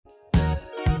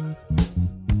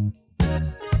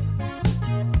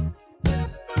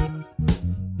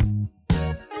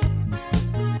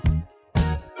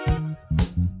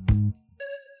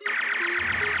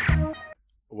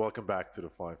Welcome back to the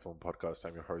Flying Film Podcast.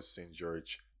 I'm your host, St.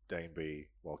 George Dane B.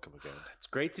 Welcome again. It's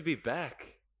great to be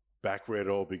back. Back where it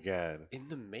all began. In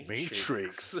the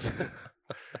Matrix.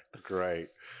 Great.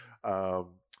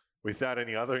 Without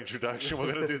any other introduction,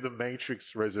 we're going to do The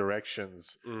Matrix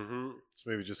Resurrections. Mm-hmm. This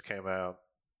movie just came out.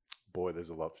 Boy, there's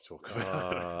a lot to talk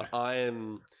about. I've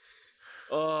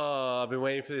been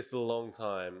waiting for this a long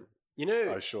time. You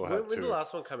know, I sure have when did too. the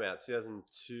last one come out?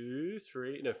 2002,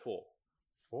 3? No, 4.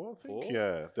 4, I think? Four?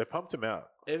 Yeah. They pumped him out.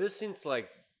 Ever since,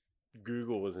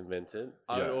 Google was invented,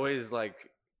 I Yeah. would always,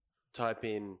 type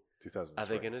in, 2003. are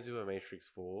they going to do a Matrix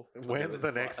 4? When's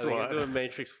the next Are they going one? to do a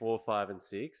Matrix 4, 5, and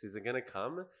 6? Is it going to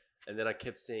come? And then I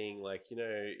kept seeing,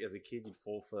 as a kid, you'd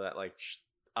fall for that,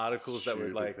 articles that were,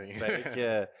 Stupid thing. fake.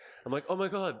 Yeah. I'm like, oh, my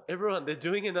God, everyone, they're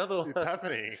doing another one. It's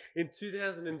happening. In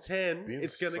 2010,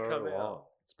 it's going to come out.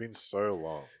 It's been so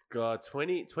long. God,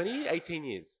 18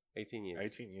 years. 18 years.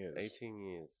 18 years. 18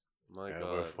 years. My And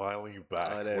God. we're finally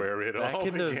back I know. where it Back all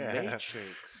in the began.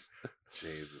 Matrix.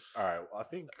 Jesus. All right. Well, I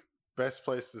think best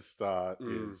place to start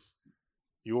is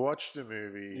you watch the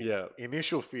movie. Yeah.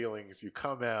 Initial feelings. You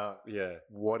come out. Yeah.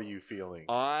 What are you feeling?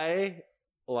 I,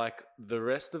 like the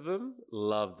rest of them,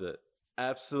 loved it.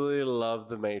 Absolutely loved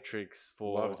The Matrix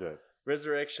 4. Loved it.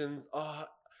 Resurrections. Oh,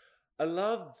 I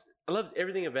loved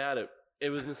everything about it. It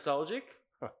was nostalgic.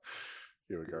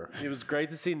 Here we go. It was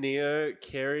great to see Neo,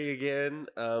 Carrie again.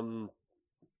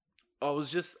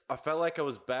 I felt like I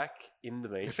was back in the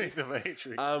Matrix. The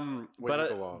Matrix. But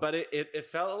you belong. it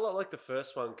felt a lot like the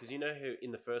first one, because you know how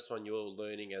in the first one you were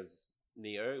learning as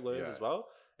Neo learns Yeah. as well.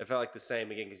 It felt like the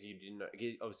same again because you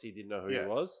obviously didn't know who Yeah. he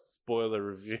was. Spoiler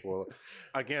review. Spoiler.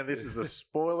 Again, this is a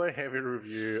spoiler-heavy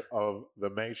review of The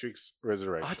Matrix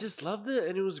Resurrection. I just loved it,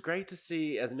 and it was great to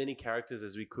see as many characters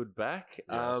as we could back.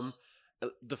 Yes.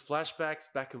 The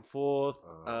flashbacks back and forth.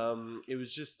 It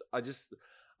was just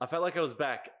I felt like I was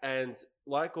back, and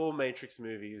like all Matrix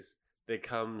movies, there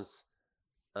comes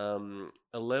a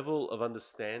level of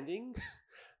understanding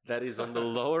that is on the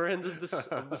lower end of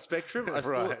the spectrum.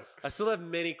 I still have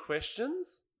many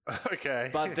questions, Okay.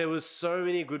 but there was so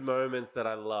many good moments that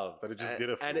I loved. But it just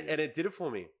did it for and you. And it did it for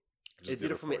me. Just It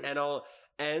did it for me. you.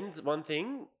 And one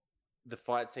thing, the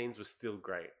fight scenes were still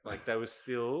great. They were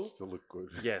still look good.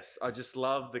 yes. I just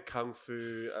love the kung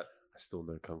fu. I still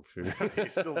know kung fu. He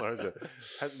still knows it.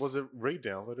 Was it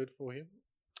re-downloaded for him?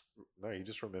 No, he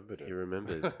just remembered it. He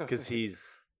remembers because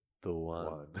he's the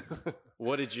one.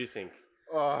 What did you think?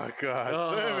 Oh,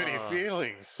 God. So many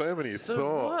feelings. So many thoughts.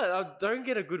 What? I don't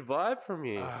get a good vibe from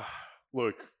you.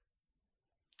 Look,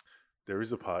 there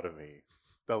is a part of me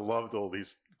that loved all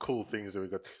these cool things that we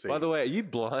got to see. By the way, are you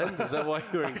blind? Is that why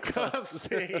you're in I can't cuts?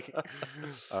 see.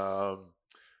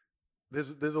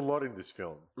 There's a lot in this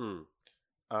film.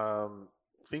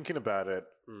 Thinking about it,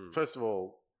 first of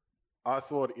all, I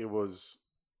thought it was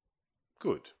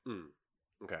good.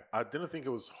 Okay. I didn't think it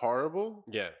was horrible,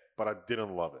 Yeah. but I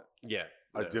didn't love it. Yeah.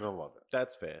 I didn't love it.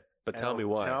 That's fair. But And tell me I'll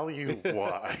why. Tell you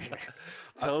why.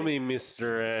 Tell me,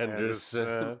 Mr.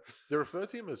 Anderson. They refer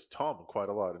to him as Tom quite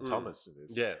a lot, and Thomas in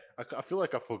this. Yeah. I feel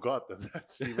like I forgot that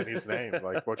that's even his name.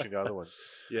 Watching the other ones.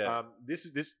 Yeah.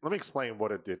 This. Let me explain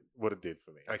what it did. What it did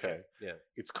for me. Okay. Yeah.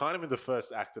 It's kind of in the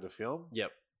first act of the film.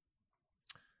 Yep.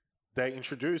 They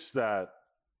introduced that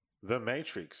the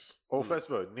Matrix. Or first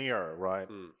of all, Neo. Right.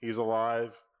 He's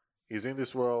alive. He's in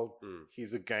this world.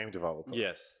 He's a game developer.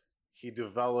 Yes. He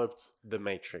developed The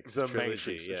Matrix. the trilogy,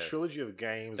 Matrix, yeah. a trilogy of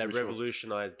games That which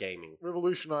revolutionized gaming.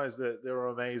 revolutionized it. They were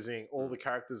amazing. All the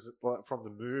characters from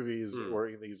the movies were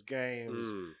in these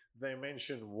games. They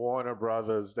mentioned Warner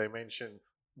Brothers. They mentioned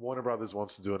Warner Brothers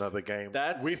wants to do another game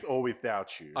with or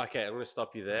without you. Okay, I'm going to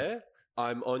stop you there.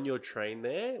 I'm on your train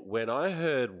there. When I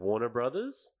heard Warner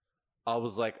Brothers, I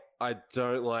was like, I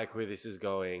don't like where this is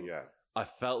going. Yeah. I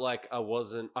felt like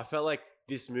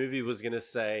this movie was going to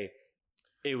say,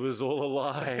 it was all a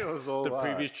lie. It was all the a lie.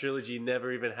 previous trilogy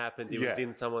never even happened. It was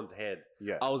in someone's head.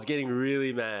 Yeah. I was getting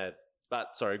really mad.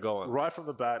 But, sorry, go on. Right from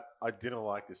the bat, I didn't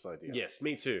like this idea. Yes,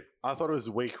 me too. I thought it was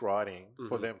weak writing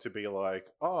for them to be like,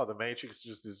 oh, the Matrix is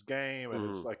just this game, and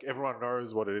it's like everyone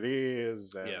knows what it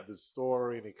is, and the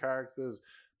story and the characters.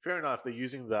 Fair enough, they're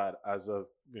using that as a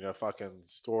fucking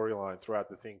storyline throughout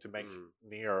the thing to make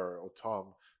Neo or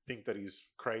Tom think that he's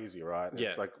crazy, right? And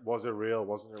it's like, was it real?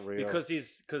 Wasn't it real?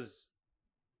 Because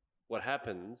what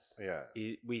happens? Yeah,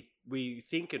 we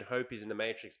think and hope he's in the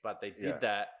Matrix, but they did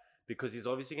that because he's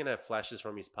obviously going to have flashes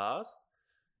from his past.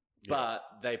 But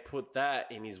they put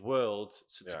that in his world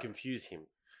to confuse him.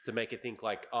 to make it think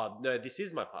like, oh no, this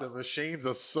is my past. The machines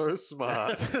are so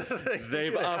smart.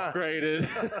 They've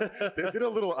upgraded. They did a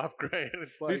little upgrade.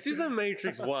 It's like this isn't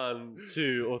Matrix 1,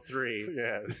 2, or 3.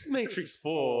 Yeah, this is Matrix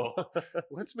 4.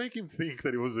 Let's make him think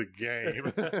that it was a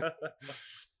game.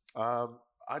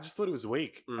 I just thought it was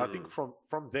weak. I think from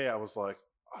there I was like,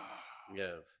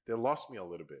 yeah, they lost me a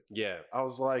little bit. Yeah, I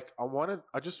was like,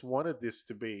 I just wanted this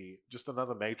to be just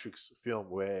another Matrix film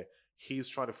where he's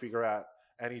trying to figure out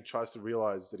and he tries to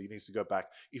realize that he needs to go back.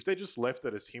 If they just left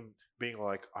it as him being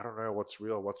like, I don't know what's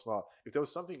real, what's not. If there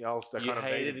was something else that kind of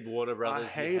hated Warner Brothers. I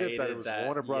hated that it was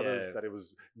Warner Brothers, that it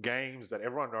was games, that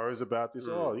everyone knows about this.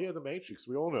 Oh yeah, the Matrix,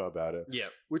 we all know about it. Yeah,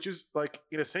 which is like,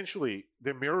 essentially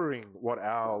they're mirroring what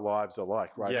our lives are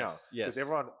like right now. Because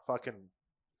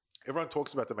everyone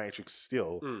talks about the Matrix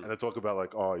still, and they talk about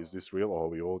like, oh, is this real, or are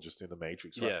we all just in the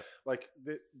Matrix? Right? Yeah, like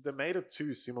they made it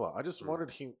too similar. I just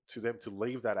wanted them to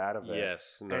leave that out of it,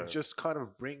 and just kind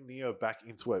of bring Neo back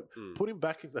into it, put him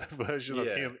back in that version of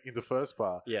him in the first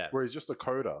part, where he's just a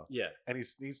coder, and he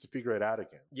needs to figure it out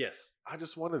again. Yes, I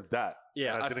just wanted that.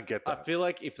 Yeah, and I didn't get that. I feel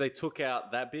like if they took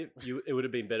out that bit, it would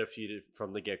have been better for you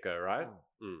from the get go, right?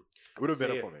 It would have been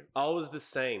better for me. I was the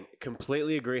same.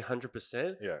 Completely agree,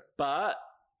 100%. Yeah, but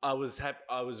I was happy.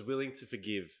 I was willing to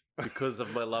forgive because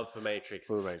of my love for Matrix.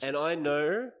 Matrix. And I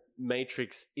know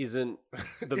Matrix isn't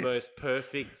the most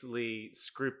perfectly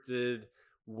scripted,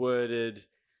 worded,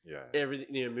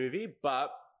 everything movie,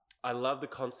 but I love the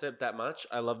concept that much.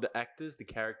 I love the actors, the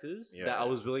characters that I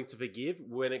was willing to forgive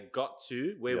when it got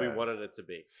to where we wanted it to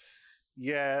be.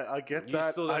 Yeah, I get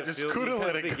that. I just couldn't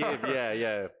let it go.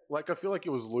 Yeah. Like, I feel like it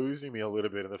was losing me a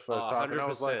little bit in the first half. 100%. And I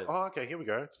was like, oh, okay, here we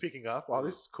go. It's picking up. Oh,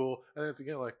 this is cool. And then it's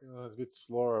again like, oh, it's a bit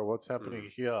slower. What's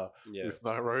happening here with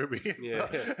Nairobi and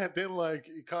stuff? And then, like,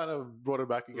 it kind of brought it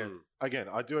back again. Again,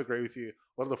 I do agree with you.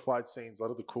 A lot of the fight scenes, a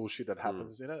lot of the cool shit that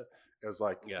happens in it, it was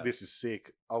like, this is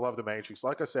sick. I love the Matrix.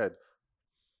 Like I said,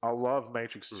 I love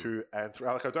Matrix 2 and 3.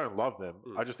 Like, I don't love them.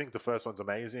 I just think the first one's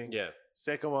amazing. Yeah.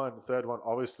 Second one, third one,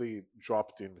 obviously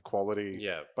dropped in quality.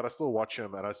 Yeah. But I still watch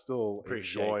them and I still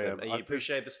enjoy them. And you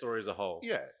appreciate the story as a whole.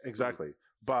 Yeah, exactly.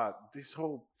 But this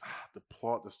whole, the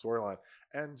plot, the storyline,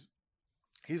 and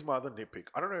here's my other nitpick.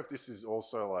 I don't know if this is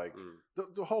also like,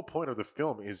 the whole point of the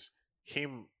film is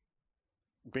him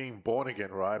being born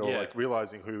again, right? Or like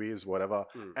realizing who he is, whatever,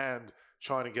 and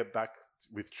trying to get back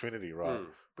with Trinity, right?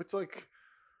 But it's like,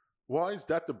 why is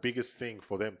that the biggest thing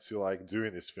for them to like do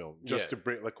in this film? Just to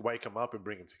bring, like, wake him up and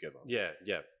bring him together. Yeah.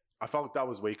 I felt like that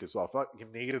was weak as well. I felt like you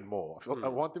needed more. I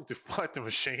want them to fight the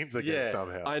machines again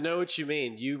somehow. I know what you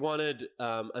mean. You wanted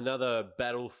another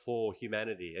battle for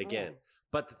humanity again.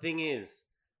 But the thing is,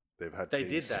 they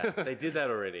did that. They did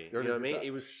that already. You know what I mean?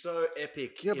 It was so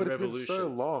epic. Yeah, but it's been so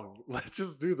long. Let's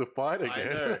just do the fight again.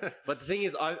 I know. But the thing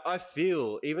is, I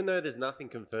feel, even though there's nothing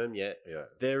confirmed yet,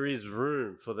 there is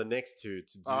room for the next two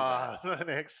to do that. The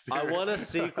next two. I want a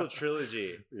sequel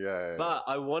trilogy. But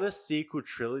I want a sequel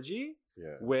trilogy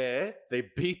where they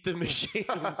beat the machines.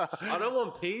 I don't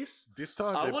want peace. This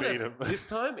time they beat them. This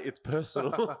time it's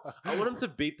personal. I want them to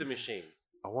beat the machines.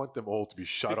 I want them all to be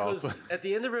shut off. Because at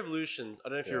the end of Revolutions, I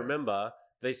don't know if you remember,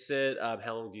 they said,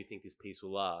 how long do you think this peace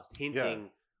will last? Hinting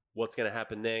what's going to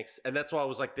happen next. And that's why I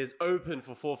was like, there's open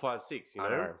for 4, 5, 6, you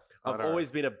know? I've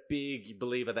always been a big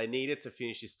believer they needed to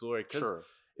finish this story because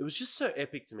it was just so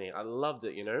epic to me. I loved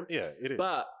it, you know? Yeah, it is.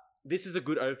 But this is a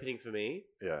good opening for me.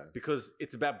 Yeah. Because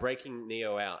it's about breaking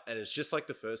Neo out. And it's just like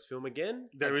the first film again.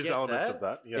 There is elements of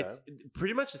that, yeah. It's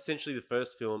pretty much essentially the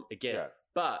first film again. Yeah.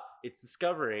 But it's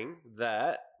discovering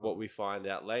that, what we find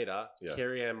out later,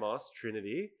 Carrie-Anne Moss,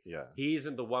 Trinity, he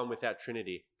isn't the one without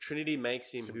Trinity. Trinity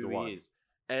makes him who he is.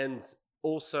 And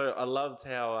also, I loved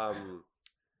how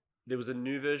there was a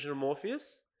new version of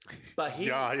Morpheus, but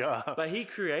he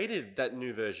created that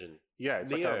new version. Yeah,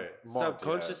 it's Neo, like a mod,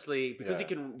 subconsciously, because he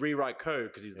can rewrite code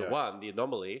because he's the one, the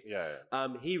anomaly.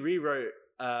 He rewrote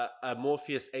a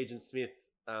Morpheus Agent Smith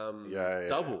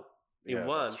double. In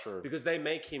one, because they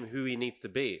make him who he needs to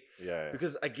be.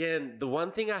 Because again, the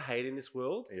one thing I hate in this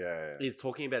world is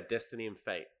talking about destiny and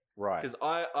fate. Right. Because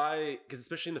because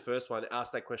especially in the first one, I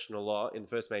asked that question a lot in the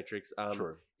first Matrix.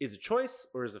 Is it choice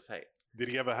or is it fate? Did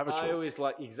he ever have a choice? I always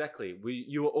exactly.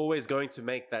 You were always going to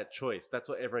make that choice. That's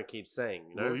what everyone keeps saying.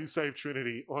 You know? Will you save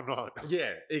Trinity or not?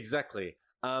 Yeah, exactly.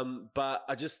 But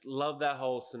I just love that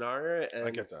whole scenario. And I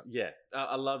get that. Yeah,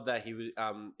 I love that he was.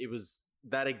 It was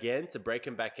that again to break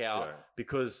him back out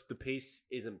because the peace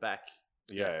isn't back.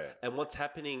 Yeah. And what's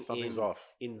happening Something's off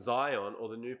in Zion or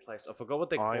the new place? I forgot what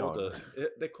they called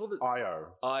it. They called it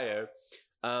Io.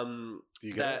 Do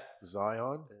you get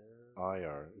Zion?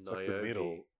 Io. It's like the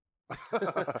middle.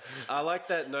 I like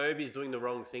that Naomi's doing the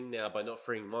wrong thing now by not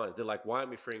freeing minds. They're like, why aren't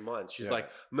we freeing minds? She's like,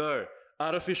 no,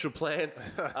 artificial plants,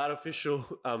 artificial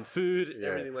food,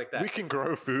 everything like that. We can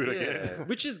grow food again.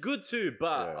 Which is good too,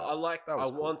 but I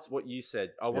want what you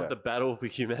said. I want the battle for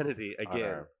humanity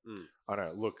again. I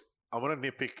know. Look, I want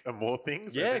to nitpick more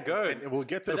things. Yeah, go. And we'll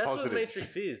get to the positives. That's what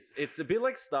Matrix is. It's a bit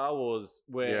like Star Wars,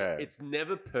 where it's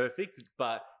never perfect,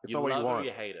 but it's you not what love you want. it or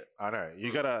you hate it. I know.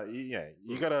 You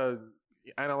gotta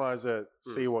analyze it,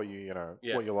 see what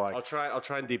what you like. I'll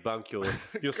try and debunk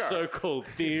your so-called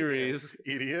theories.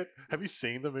 Idiot. Have you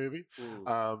seen the movie?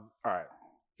 All right.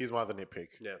 Here's my other nitpick.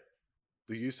 Yeah.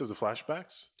 The use of the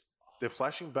flashbacks. They're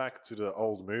flashing back to the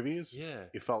old movies. Yeah.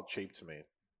 It felt cheap to me.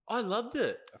 I loved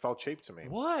it. It felt cheap to me.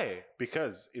 Why?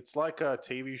 Because it's like a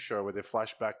TV show where they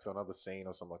flash back to another scene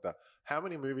or something like that. How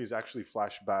many movies actually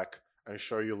flash back and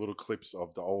show you little clips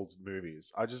of the old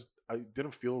movies? I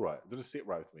didn't feel right. It didn't sit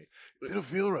right with me. It didn't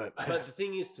feel right. But the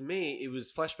thing is, to me, it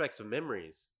was flashbacks of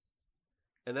memories.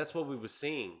 And that's what we were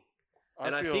seeing.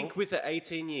 I think with an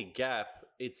 18-year gap,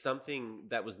 it's something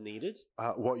that was needed.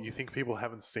 What, you think people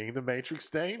haven't seen The Matrix,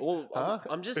 Dane? Well,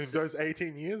 I'm just... In those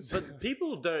 18 years? But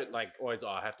people don't always,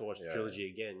 I have to watch the trilogy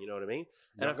again, you know what I mean?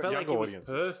 And I felt like it was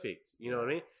perfect, you know what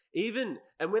I mean?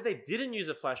 And where they didn't use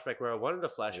a flashback, where I wanted a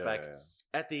flashback,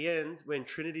 at the end, when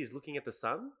Trinity's looking at the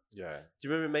sun. Yeah. Do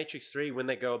you remember Matrix 3 when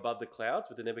they go above the clouds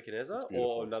with the Nebuchadnezzar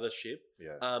or another ship?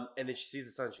 Yeah. And then she sees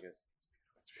the sun, she goes,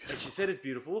 and she said it's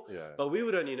beautiful, but we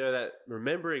would only know that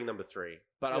remembering number 3.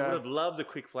 But I would have loved a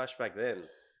quick flashback then.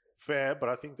 Fair, but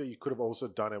I think that you could have also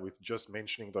done it with just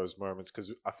mentioning those moments,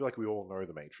 because I feel like we all know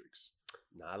The Matrix.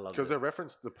 No, I love it. Because they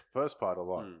referenced the first part a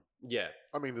lot. Yeah.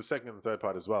 I mean, the second and third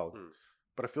part as well.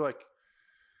 But I feel like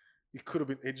it could have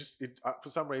been, for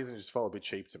some reason, it just felt a bit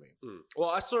cheap to me. Well,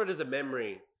 I saw it as a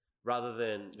memory rather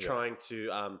than trying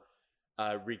to...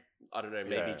 I don't know,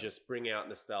 maybe just bring out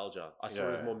nostalgia. I saw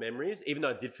it as more memories, even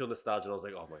though I did feel nostalgia. And I was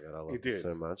like, oh my God, I love this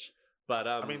so much. But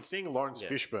I mean, seeing Lawrence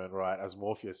Fishburne, right, as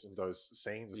Morpheus in those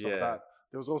scenes and stuff like that,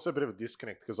 there was also a bit of a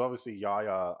disconnect, because obviously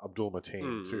Yahya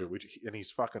Abdul-Mateen too, and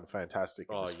he's fucking fantastic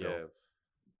in this film.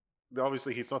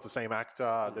 Obviously, he's not the same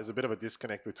actor. There's a bit of a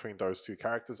disconnect between those two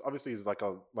characters. Obviously, he's like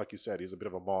you said, he's a bit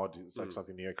of a mod. It's like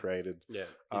something Neo created. Yeah,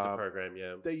 he's a program,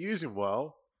 They use him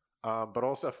well, but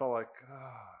also I felt like...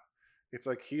 it's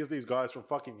like, here's these guys from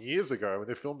fucking years ago when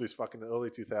they filmed this fucking the early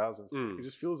 2000s. It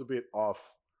just feels a bit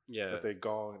off that they're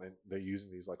going and they're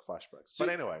using these like flashbacks. So,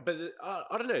 but anyway. But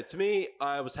I don't know. To me,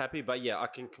 I was happy, but I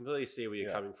can completely see where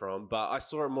you're coming from. But I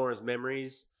saw it more as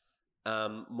memories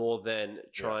more than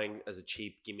trying as a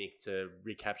cheap gimmick to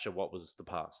recapture what was the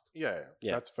past. Yeah,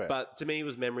 that's fair. But to me, it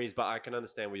was memories, but I can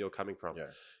understand where you're coming from. Yeah.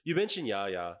 You mentioned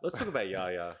Yahya. Let's talk about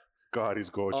Yahya. God, he's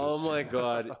gorgeous. Oh my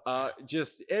God.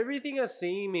 Just everything I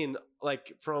see him in,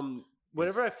 like from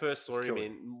whenever I first saw him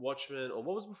in Watchmen, or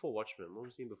what was before Watchmen? What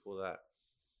was he in before that?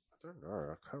 I don't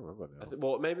know. I can't remember now.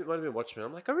 Well, maybe it might have been Watchmen.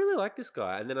 I'm like, I really like this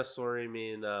guy. And then I saw him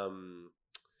in,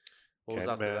 what was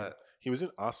after that? He was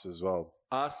in Us as well.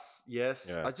 Us, yes.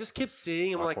 Yeah. I just kept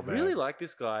seeing him, like, really like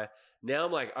this guy. Now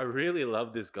I'm like, I really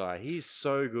love this guy. He's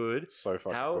so good. So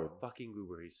fucking good. How fucking good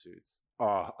were his suits?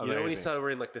 Oh, amazing. You know when he started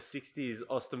wearing like the 60s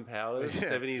Austin Powers,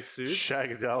 70s suits?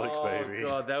 Shagadelic, baby. Oh,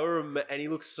 God, they were... and he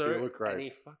looked so... He looked great. And he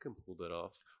fucking pulled it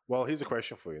off. Well, here's a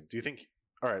question for you. Do you think...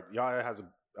 All right, Yahya has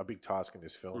a big task in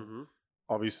this film.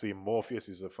 Obviously, Morpheus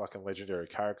is a fucking legendary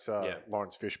character. Yeah.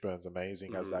 Lawrence Fishburne's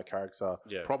amazing as that character.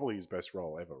 Yeah. Probably his best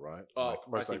role ever, right? Oh, like,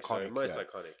 most iconic. So. Most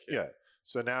iconic, yeah.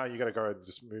 So now you got to go in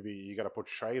this movie, you got to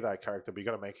portray that character, but you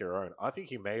got to make it your own. I think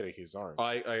he made it his own.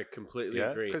 I completely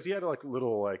agree. Because he had like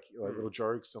little little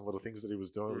jokes and little things that he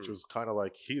was doing, which was kind of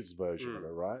like his version of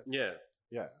it, right? Yeah.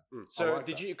 Yeah. So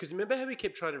did you? Because remember how we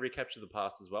kept trying to recapture the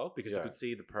past as well, because you could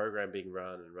see the program being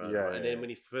run and run. Yeah, and then when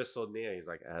he first saw Neo, he's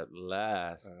like, "At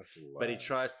last!" But he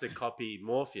tries to copy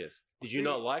Morpheus. Did you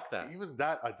not like that? Even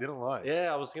that I didn't like.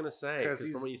 Yeah, I was gonna say because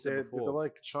from what you said before, they're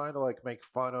like trying to like make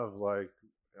fun of like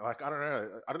I don't know.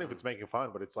 I don't know if it's making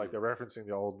fun, but it's like they're referencing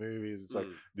the old movies. It's like,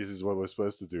 this is what we're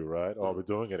supposed to do, right? Oh, we're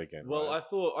doing it again. Well, right?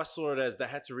 I saw it as they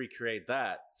had to recreate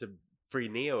that to free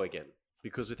Neo again,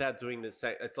 because without doing the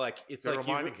same, it's like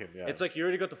reminding him. Yeah, it's like you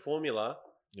already got the formula.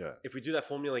 Yeah. If we do that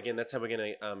formula again, that's how we're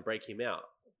going to break him out.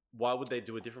 Why would they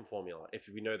do a different formula if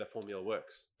we know that formula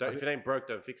works? If it ain't broke,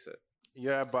 don't fix it.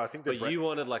 Yeah, but I think you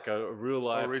wanted like a real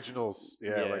life originals.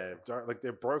 Yeah, like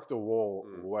they broke the wall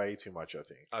way too much. I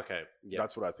think. Okay, yeah,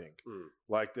 that's what I think.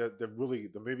 Like the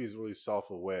movie is really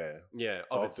self-aware. Yeah,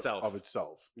 of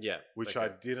itself. Yeah, which I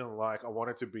didn't like. I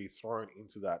wanted to be thrown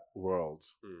into that world.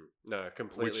 No,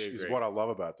 completely. Which is what I love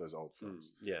about those old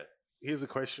films. Yeah. Here's a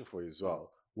question for you as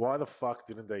well. Why the fuck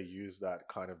didn't they use that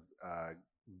kind of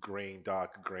green,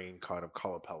 dark green kind of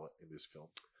color palette in this film.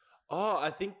 Oh, I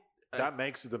think That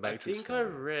makes it the Matrix. I think I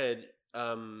read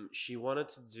she wanted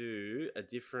to do a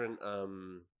different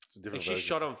it's a different she version.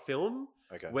 shot on film.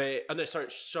 Okay. Where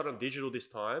shot on digital this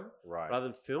time, right, rather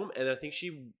than film, and I think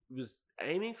she was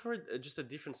aiming for just a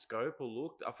different scope or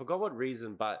look. I forgot what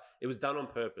reason, but it was done on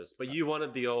purpose. But you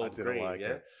wanted the old green,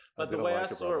 yeah. But the way I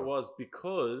saw it was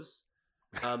because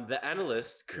the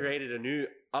analysts created a new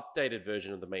updated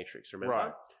version of the Matrix. Remember?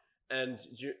 Right. And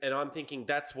I'm thinking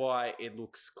that's why it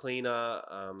looks cleaner,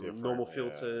 normal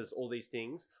filters, all these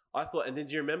things. I thought, and then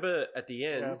do you remember at the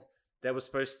end? Yeah. They were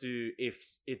supposed to, if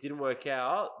it didn't work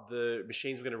out, the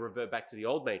machines were going to revert back to the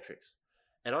old Matrix.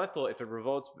 And I thought if it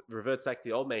reverts back to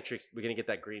the old Matrix, we're going to get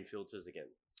that green filters again.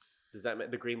 Does that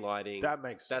make the green lighting? That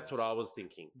makes sense. That's what I was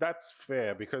thinking. That's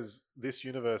fair because this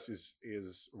universe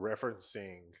is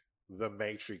referencing the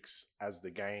Matrix as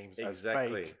the games as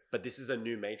fake. But this is a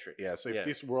new Matrix. Yeah. So if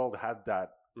this world had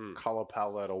that color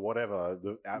palette or whatever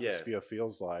the atmosphere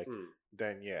feels like,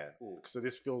 then so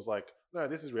this feels like, no,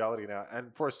 this is reality now.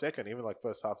 And for a second, even like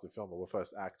first half of the film or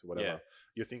first act or whatever,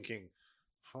 you're thinking,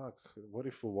 fuck, what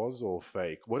if it was all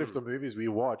fake? What if the movies we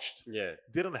watched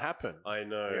didn't happen? I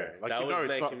know. Yeah. Like,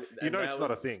 it's not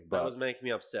a thing. But that was making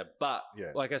me upset. But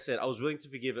like I said, I was willing to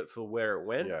forgive it for where it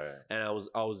went. Yeah. And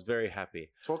I was very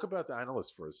happy. Talk about the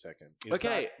analyst for a second. Is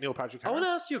that Neil Patrick Harris? I want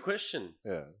to ask you a question.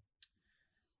 Yeah.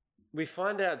 We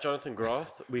find out Jonathan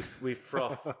Groff. We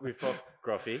froth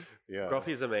Groffy. Yeah,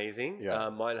 Groffy's amazing. Yeah,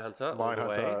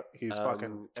 Mindhunter. He's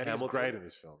fucking and Hamilton. He's great in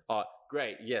this film. Oh,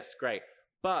 great. Yes, great.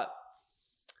 But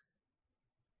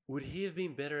would he have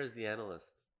been better as the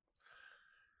analyst?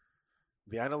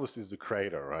 The analyst is the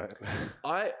creator, right?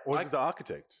 Or is it the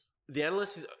architect? The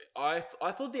analyst is. I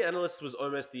thought the analyst was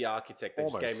almost the architect. They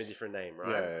just gave him a different name,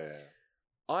 right? Yeah.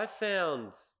 I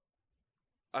found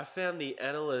the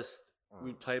analyst.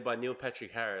 Played by Neil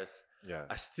Patrick Harris. Yeah.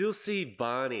 I still see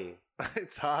Barney.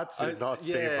 It's hard to not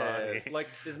see Barney. Like,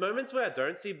 there's moments where I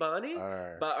don't see Barney,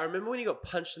 but I remember when he got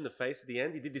punched in the face at the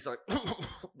end, he did this like...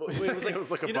 it was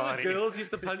like a Barney. You know when girls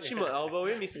used to punch him or elbow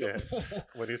him? He used to go...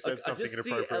 When he said something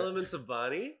inappropriate. I just see elements of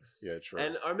Barney. Yeah, true.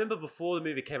 And I remember before the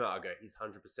movie came out, I go, he's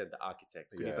 100% the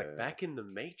architect. He's like back in the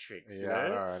Matrix, you know?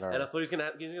 I know. And I thought he was going to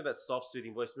have that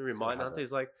soft-soothing voice. Remember in Mindhunter,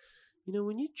 he's like... You know,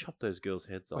 when you chop those girls'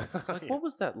 heads off, like, what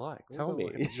was that like? Tell me.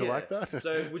 Did you like that?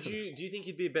 So, do you think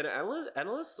he'd be a better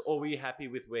analyst, or were you happy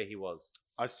with where he was?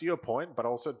 I see your point, but I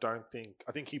also don't think...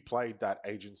 I think he played that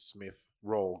Agent Smith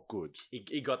role good.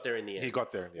 He got there in the end. He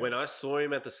got there in the end. When I saw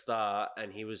him at the start,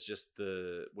 and he was just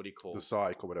the... What do you call it? The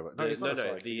psych or whatever. No, he's not a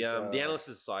psych. The analyst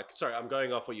is psych. Sorry, I'm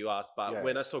going off what you asked, but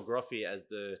when I saw Groffy as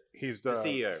he's the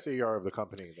CEO. CEO of the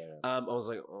company. I was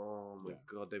like, oh my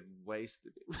God, they've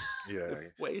wasted him.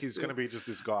 Yeah. He's going to be just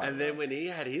this guy. And then when he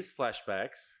had his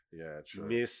flashbacks... Yeah, true.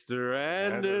 Mr.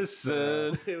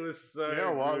 Anderson. It was so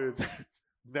good.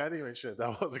 Now that you mention it,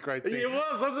 that was a great scene. It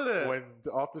was, wasn't it? When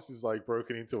the office is like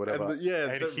broken into, whatever.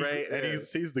 And he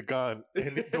sees the gun,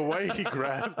 and the way he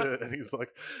grabbed it, and he's like,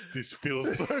 "This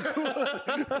feels so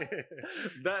good."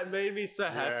 That made me so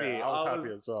happy. Yeah, I was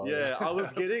happy as well. Yeah, I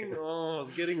was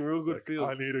getting real good feels.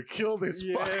 I need to kill this.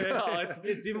 Yeah,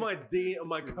 it's in my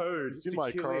code. It's in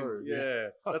my code. Yeah,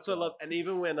 that's what I love. And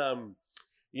even when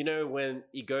you know, when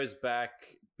he goes back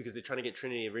because they're trying to get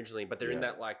Trinity originally, but they're in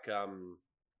that like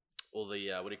all the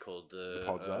what do you call it? The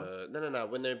pods no.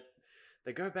 When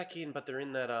they go back in, but they're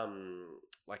in that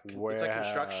like it's like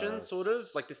construction sort of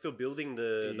like they're still building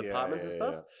the apartments and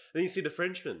stuff. Then you see the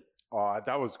Frenchman. Oh,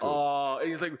 that was good. Oh, and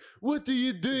he's like, "What are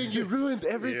you doing? You ruined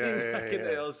everything." Back in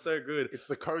there. It was so good. It's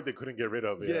the code they couldn't get rid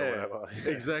of. Whatever.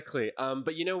 Exactly.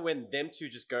 But you know when them two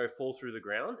just fall through the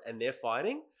ground and they're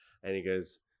fighting, and he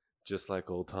goes, "Just like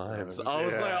old times." I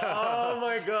was like, "Oh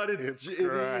my God, it's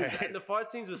great!" And the fight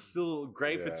scenes were still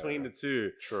great between the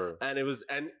two. True. And it was,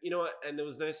 and you know what? And there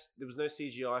was no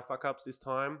CGI fuck ups this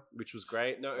time, which was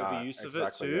great. No overuse of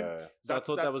it too. Yeah. So I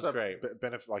thought that was great.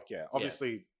 Benefit,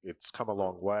 obviously it's come a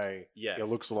long way. Yeah, it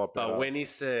looks a lot better. But when he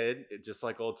said "just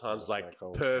like old times,"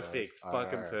 perfect,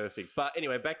 fucking perfect. But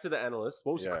anyway, back to the analyst.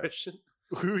 What was your question?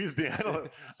 Who is the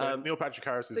analyst? So Neil Patrick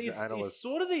Harris is the analyst. He's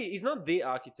sort of he's not the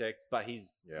architect, but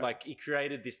he's like he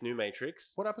created this new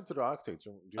Matrix. What happened to the architect?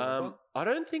 Do you remember? I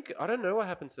don't know what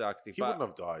happened to the architect. He wouldn't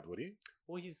have died, would he?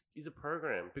 Well, he's a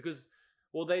program because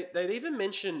they even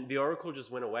mentioned the Oracle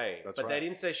just went away, they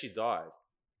didn't say she died.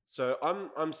 So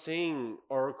I'm seeing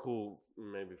Oracle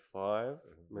maybe 5,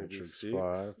 maybe Matrix 6.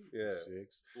 5,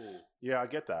 6. Ooh. Yeah, I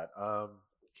get that.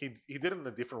 He did it in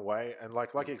a different way, and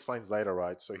like he explains later,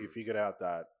 right? So he figured out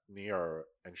that Neo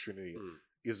and Trinity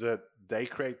is that they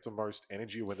create the most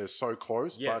energy when they're so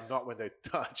close, but not when they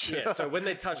touch. Yeah, so when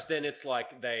they touch, then it's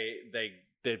like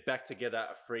they're back together,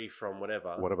 free from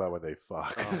whatever. What about when they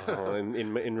fuck? Oh,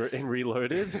 in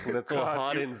Reloaded, when it's all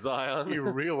hard in Zion. You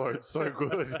reload so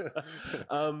good.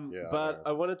 But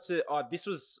I wanted to. I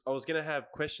was going to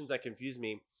have questions that confused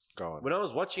me. Go on. When I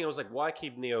was watching, I was like, why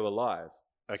keep Neo alive?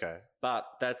 Okay. But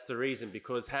that's the reason,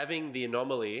 because having the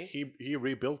anomaly... He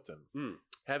rebuilt them.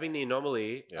 Having the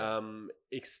anomaly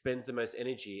expends the most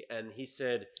energy. And he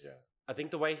said, I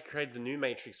think the way he created the new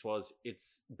Matrix was,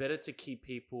 it's better to keep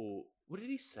people... What did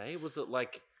he say? Was it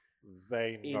like...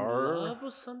 They know... In love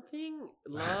or something?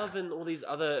 Love and all these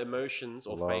other emotions,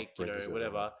 or love fake,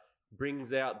 whatever...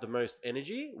 brings out the most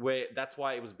energy, where that's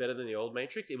why it was better than the old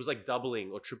Matrix. It was like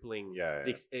doubling or tripling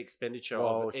the expenditure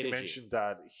of energy. He mentioned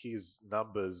that his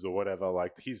numbers or whatever,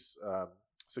 like his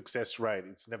success rate,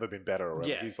 it's never been better. Or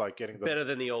whatever. He's like getting better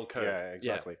than the old code. Yeah,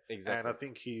 exactly. And I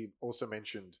think he also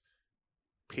mentioned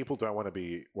people don't want to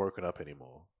be woken up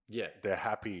anymore. Yeah. They're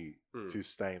happy to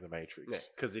stay in the Matrix.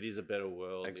 Because it is a better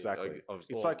world. Exactly.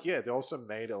 It's like, they also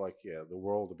made it like, the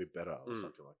world a bit better or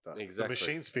something like that. Exactly. The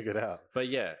machines figured out. But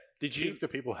did you... Keep the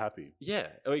people happy. Yeah.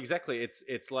 Oh, exactly.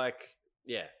 It's like,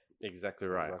 exactly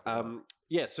right.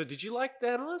 So did you like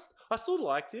the analyst? I still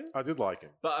liked him. I did like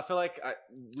him. But I feel like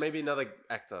maybe another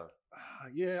actor.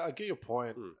 Yeah, I get your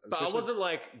point. But I wasn't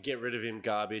like, get rid of him,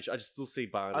 garbage. I just still see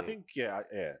Barney. I think,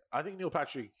 I think Neil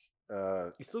Patrick...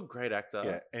 he's still a great actor.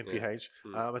 Yeah, NPH.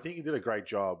 I think he did a great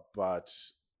job, but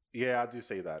I do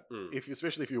see that.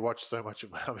 Especially if you watch so much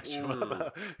of How Much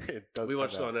Mother, it does. We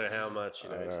watched I don't know how much,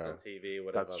 just on TV,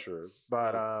 whatever. That's true.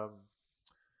 But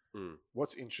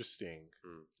what's interesting?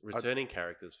 Returning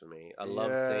characters for me. I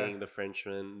love seeing the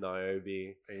Frenchman,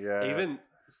 Niobe. Yeah. Even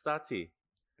Sati.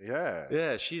 Yeah.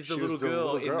 Yeah, she's the little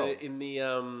girl in the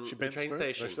train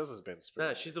station. No, she doesn't spin spoon.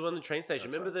 No, she's the one in the train station.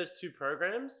 That's Remember those two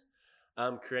programs?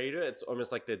 Creator, it's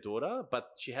almost like their daughter,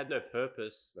 but she had no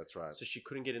purpose. That's right. So she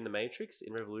couldn't get in the Matrix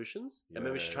in Revolutions. And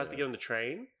then when she tries to get on the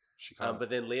train, she can't. But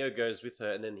then Leo goes with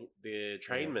her, and then the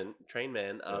train man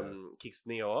kicks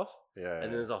Neo off. Yeah. And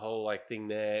then there's a whole like thing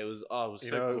there. It was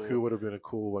so cool. Who would have been a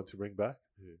cool one to bring back?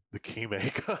 The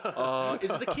Keymaker.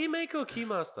 Is it the Keymaker or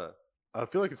Keymaster? I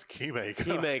feel like it's Keymaker.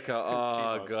 Keymaker.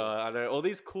 Oh god, I know all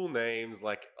these cool names.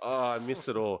 Like, I miss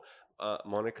it all.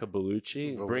 Monica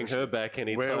Bellucci. Bring her back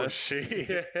anytime. Where was she?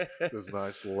 Those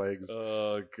nice legs.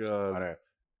 Oh god. I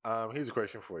know. Here's a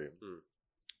question for you.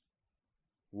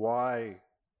 Why?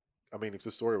 I mean, if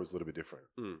the story was a little bit different,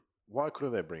 why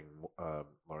couldn't they bring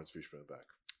Lawrence Fishburne back?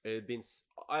 It had been.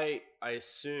 I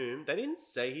assume they didn't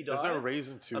say he died. There's no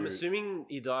reason to. I'm assuming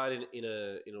he died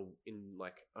in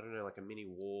like, I don't know, like a mini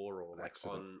war or like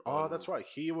accident. on. That's right.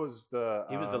 He was the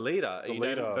leader. The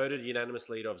leader, voted unanimous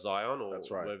leader of Zion, or that's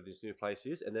right. wherever this new place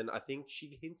is. And then I think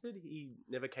she hinted he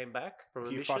never came back from a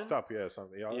mission. He fucked up. Yeah,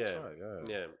 something. Yeah, that's right.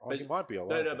 Yeah. Oh, but he might be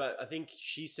alive. No, but I think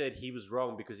she said he was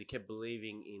wrong because he kept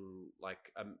believing in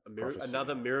like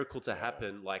another miracle to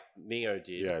happen, like Neo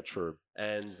did. Yeah, true.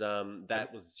 And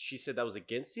she said that was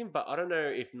against him, but I don't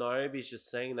know if Niobe's just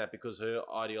saying that because her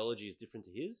ideology is different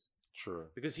to his. True.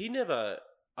 Because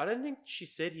I don't think she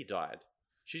said he died.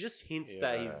 She just hints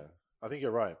that I think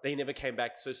you're right. They never came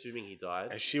back, so assuming he died.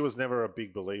 And she was never a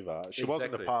big believer. She was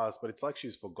in the past, but it's like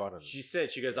she's forgotten.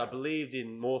 She goes, I believed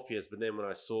in Morpheus, but then when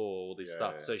I saw all this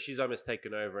stuff, so she's almost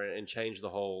taken over and changed the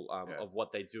whole of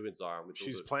what they do in Zion.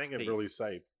 She's playing it really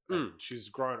safe. She's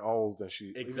grown old, and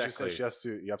she has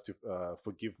to. You have to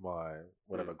forgive my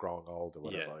whatever growing old or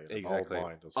whatever. Exactly. Old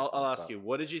mind or something. I'll ask you,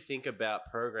 what did you think about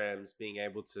programs being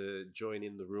able to join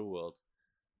in the real world?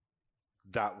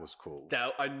 That was cool.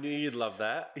 I knew you'd love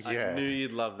that. Yeah. I knew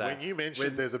you'd love that. When you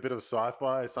mentioned there's a bit of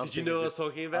sci-fi, something. Did you know what I was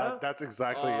talking about? That's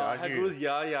exactly. I knew. It was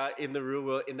Yaya in the real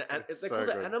world. Is they called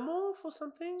the Animorph or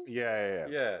something?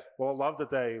 Yeah. Well, I love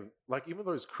that they like even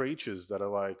those creatures that are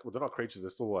like. Well, they're not creatures. They're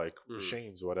still like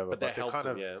machines or whatever. But they're kind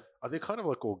of. Are they kind of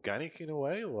like organic in a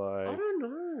way? Like I don't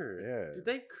know. Yeah. Did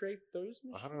they create those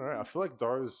machines? I don't know. I feel like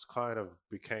those kind of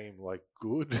became like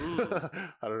good.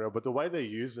 I don't know, but the way they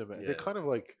use them, they're kind of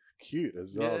like cute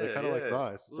as well. They're kind of like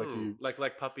nice. It's like you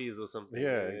like puppies or something.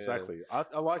 Yeah, exactly.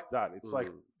 I like that. It's like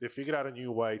they figured out a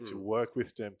new way to work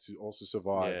with them to also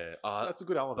survive. Yeah, that's a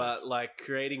good element. But like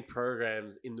creating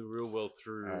programs in the real world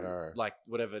through like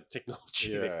whatever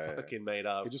technology they fucking made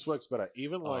up, it just works better.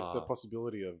 Even like the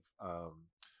possibility of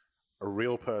a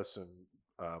real person.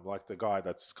 Like the guy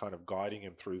that's kind of guiding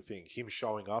him through him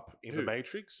showing up in the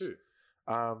Matrix.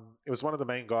 It was one of the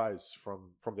main guys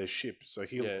from their ship, so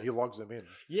he logs them in.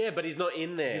 Yeah, but he's not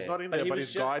in there. He's not in there, but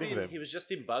he's guiding them. He was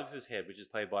just in Bugs' head, which is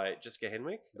played by Jessica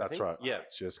Henwick. That's right. Yeah,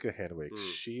 Jessica Henwick.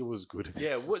 She was good at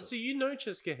this. Yeah. So you know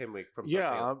Jessica Henwick from something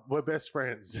Yeah, we're best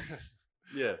friends.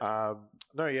 Yeah.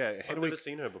 No, yeah. I've never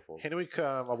seen her before. Henwick.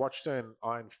 I watched her in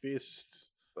Iron Fist.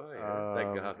 Oh yeah,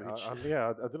 that garbage.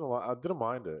 I didn't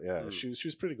mind it. Yeah, she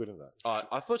was pretty good in that.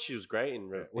 I thought she was great in.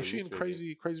 Was she in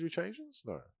Crazy Rich Asians?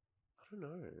 No, I don't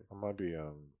know. I might be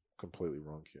completely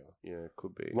wrong here. Yeah, it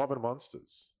could be. Love and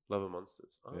Monsters. Love and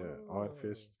Monsters. Oh. Yeah, Iron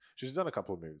Fist. She's done a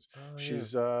couple of movies. Oh,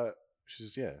 she's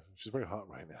very hot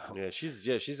right now. Yeah,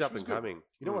 she's up and coming.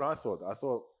 You know what I thought? I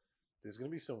thought there's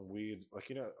gonna be some weird, like,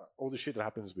 you know, all the shit that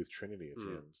happens with Trinity at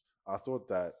the end. I thought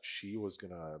that she was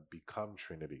gonna become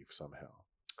Trinity somehow.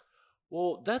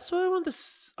 Well, that's what I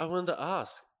wanted to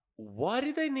ask. Why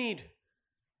did they need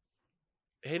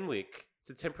Henwick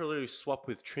to temporarily swap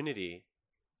with Trinity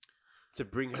to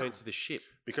bring her into the ship?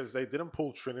 Because they didn't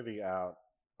pull Trinity out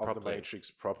of the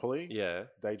Matrix properly. Yeah.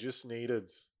 They just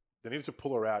needed to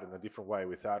pull her out in a different way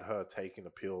without her taking a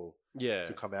pill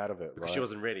to come out of it. Because she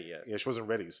wasn't ready yet. Yeah, she wasn't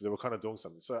ready. So they were kind of doing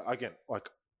something. So again, like,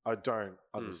 I don't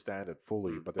understand it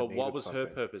fully, but what was her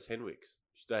purpose, Henwick's?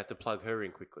 They have to plug her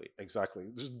in quickly. Exactly.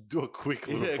 Just do a quick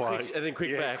little flight. And then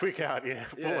quick back. Quick out,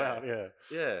 pull out,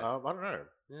 Yeah. I don't know.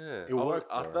 Yeah. It worked.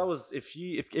 That was, if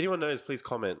anyone knows, please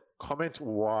comment. Comment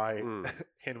why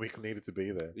Henwick needed to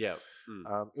be there. Yeah.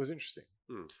 It was interesting.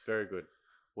 Very good.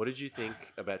 What did you think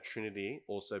about Trinity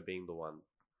also being the one?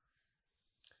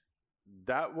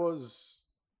 That was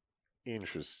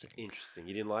interesting. Interesting.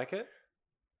 You didn't like it?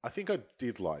 I think I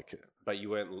did like it. But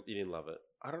you didn't love it?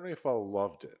 I don't know if I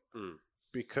loved it.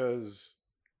 Because,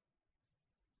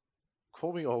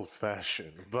 call me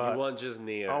old-fashioned, but you want just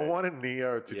Neo. I wanted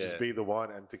Neo to just be the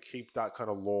one and to keep that kind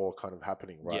of lore kind of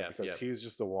happening, right? Because he's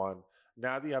just the one.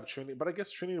 Now that you have Trinity, but I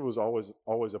guess Trinity was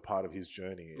always a part of his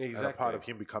journey, and a part of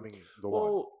him becoming the one.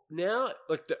 Well, now,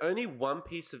 like, the only one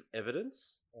piece of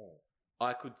evidence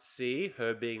I could see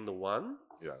her being the one.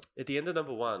 Yeah. At the end of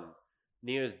number 1,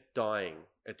 Neo's dying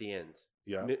at the end.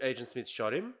 Yeah. Agent Smith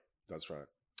shot him. That's right.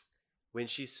 When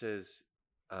she says,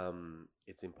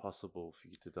 it's impossible for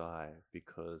you to die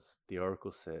because the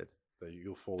Oracle said that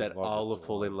you'll fall that I'll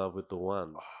fall in love with the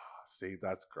one. Oh, see,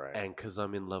 that's great. And because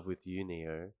I'm in love with you,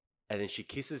 Neo. And then she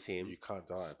kisses him. You can't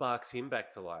die. Sparks him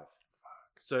back to life. Fuck.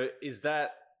 So is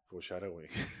that foreshadowing?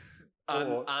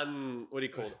 what do you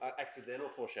call it? Accidental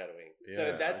foreshadowing. Yeah,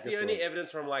 so that's the only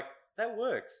evidence where I'm like, that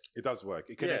works. It does work.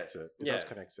 It connects it. It does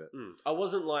connect it. I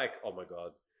wasn't like, oh my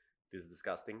God, this is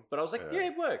disgusting. But I was like, yeah,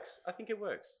 it works. I think it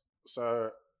works. So,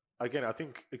 again, I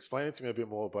think explain it to me a bit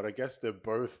more, but I guess they're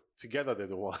both together, they're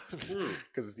the one.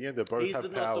 Because at the end, they both have powers.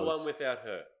 He's not the one without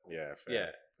her. Yeah, fair. Yeah.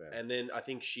 Fair. And then I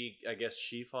think she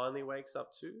finally wakes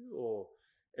up too, or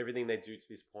everything they do to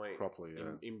this point properly,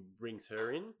 brings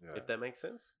her in, if that makes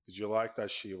sense. Did you like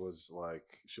that she was like,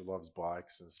 she loves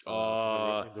bikes and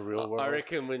stuff in the real world? I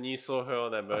reckon when you saw her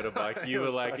on that motorbike, you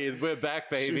were like, we're back,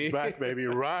 baby. She's back, baby.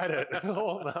 Ride it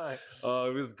all night.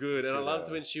 Oh, it was good. And I loved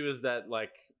when she was that,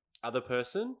 like, other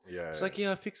person. Yeah. She's like,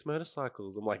 I fix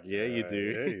motorcycles. I'm like, yeah, you do.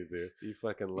 Yeah, you do. You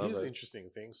fucking love it. Here's the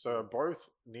interesting thing. So both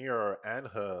Neo and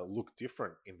her look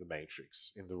different in the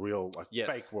Matrix, in the real, like,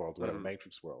 fake world, whatever,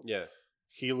 Matrix world. Yeah.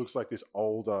 He looks like this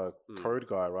older code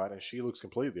guy, right? And she looks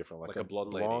completely different, like a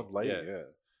blonde lady. Yeah.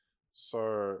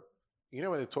 So, you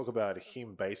know, when they talk about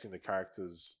him basing the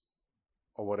characters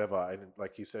or whatever, and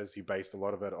like he says he based a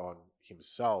lot of it on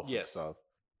himself and stuff,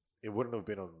 it wouldn't have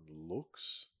been on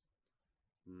looks.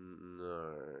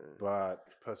 No. But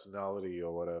personality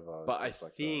or whatever. But I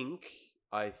think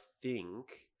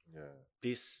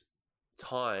this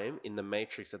time in the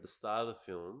Matrix at the start of the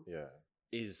film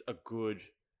is a good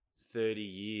 30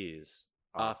 years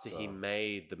after he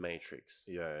made the Matrix.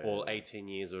 Or 18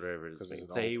 years or whatever it is.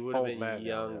 So he would have been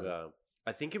younger. Yeah.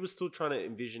 I think he was still trying to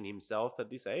envision himself at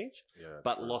this age,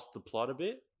 but lost the plot a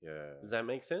bit. Yeah. Does that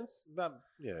make sense?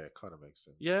 It kind of makes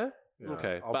sense. Yeah?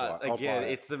 Okay. But again,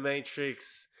 it's the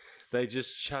Matrix. They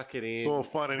just chuck it in. It's all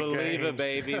fun and Believe games. it,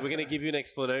 baby. We're going to give you an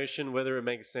explanation, whether it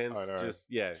makes sense. I know. Just,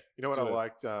 You know what I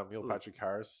liked? Neil Patrick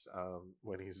Harris,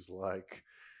 when he's like,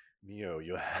 Neo,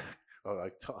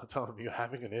 tell him you're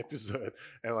having an episode.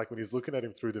 And like when he's looking at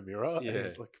him through the mirror, and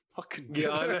he's like, fucking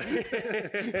I know.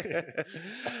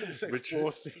 like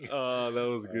forcing. Oh, that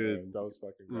was good. That was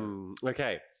fucking good.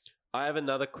 Okay. I have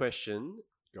another question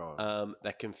Go on.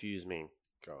 that confused me.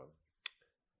 Go on.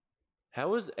 How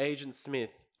was Agent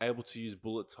Smith able to use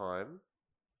bullet time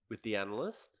with the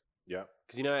analyst? Yeah.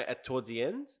 Because, you know, towards the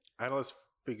end... Analyst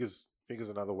figures figures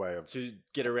another way of to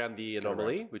get around the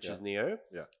anomaly, which is Neo.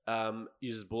 Yeah.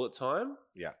 Uses bullet time.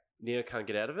 Yeah. Neo can't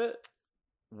get out of it.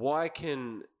 Why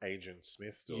can Agent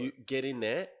Smith do you it? get in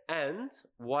there? And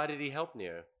why did he help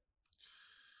Neo?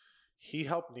 He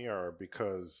helped Neo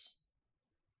because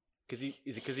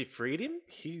Because he freed him?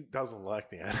 he doesn't like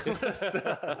the analyst.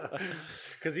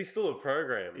 Because he's still a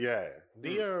program. Yeah.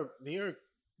 Neo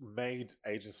made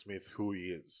Agent Smith who he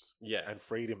is. Yeah. And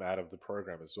freed him out of the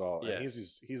program as well. Yeah. And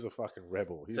he's a fucking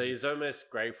rebel. So he's almost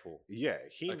grateful. Yeah.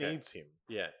 He needs him.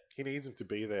 Yeah. He needs him to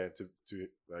be there to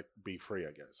like be free,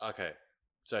 I guess. Okay.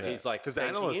 So he's like, because the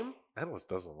analyst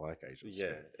doesn't like Agent Smith.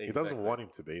 Exactly. He doesn't want him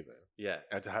to be there. Yeah.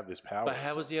 And to have this power. But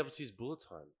how was he able to use bullet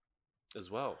time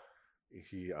as well?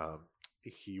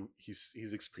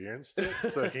 He's experienced it,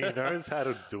 so he knows how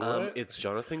to do it. It's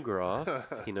Jonathan Groff.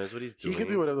 He knows what he's doing. He can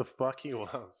do whatever the fuck he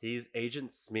wants. He's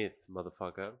Agent Smith,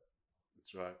 motherfucker.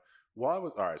 That's right.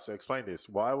 So explain this.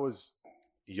 Why was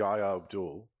Yahya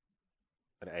Abdul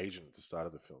an agent at the start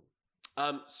of the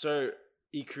film? So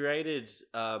he created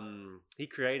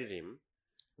him.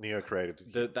 Neo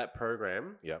created that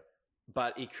program. Yep.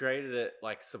 But he created it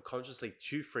like subconsciously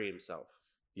to free himself.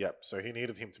 Yep. So he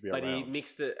needed him to be around. But he around.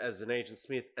 mixed it as an Agent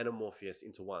Smith and a Morpheus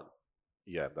into one.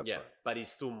 Yeah, that's right. But he's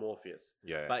still Morpheus.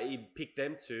 Yeah. But he picked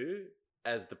them two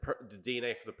as the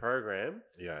DNA for the program.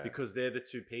 Yeah. Because they're the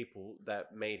two people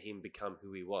that made him become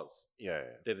who he was. Yeah.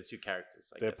 They're the two characters.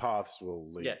 Their paths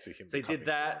will lead to him. So he did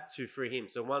that to free him.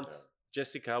 So once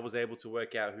Jessica was able to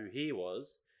work out who he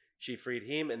was, she freed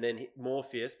him, and then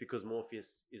Morpheus, because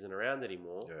Morpheus isn't around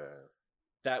anymore. Yeah.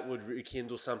 That would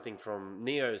rekindle something from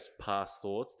Neo's past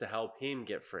thoughts to help him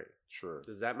get free. Sure.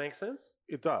 Does that make sense?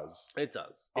 It does. It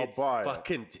does. It's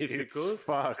fucking difficult. It's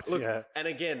fucked. Look, yeah. And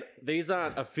again, these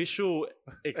aren't official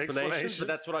explanations, but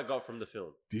that's what I got from the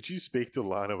film. Did you speak to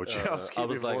Lana Wachowski? I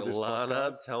was like, Lana,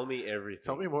 podcast? tell me everything.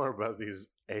 Tell me more about these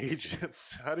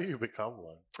agents. How do you become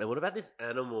one? And what about this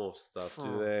animal stuff?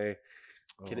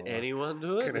 Can anyone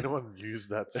do it? Can anyone use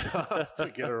that stuff to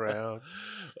get around?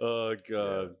 Oh,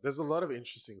 God. Yeah. There's a lot of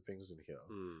interesting things in here.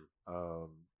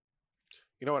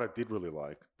 You know what I did really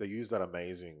like? They used that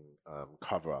amazing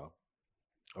cover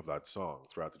of that song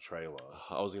throughout the trailer.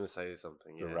 I was going to say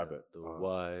something. The rabbit. The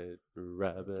white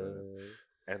rabbit.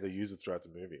 And they use it throughout the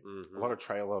movie. Mm-hmm. A lot of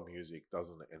trailer music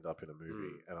doesn't end up in a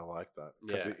movie. And I like that.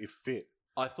 Because it fit.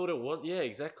 I thought it was,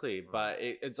 exactly. But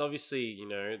it's obviously,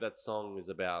 that song is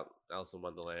about Alice in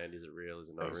Wonderland. Is it real? Is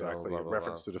it not real? Exactly. Blah, blah,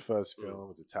 reference to the first film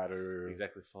with the tattoo.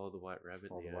 Exactly. Follow the white rabbit.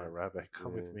 Follow the white rabbit.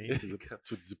 Come with me to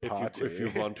the party. If you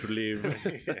want to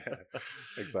live. Yeah,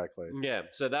 exactly. Yeah.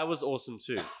 So that was awesome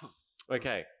too.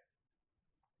 Okay.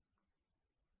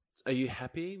 Are you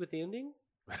happy with the ending?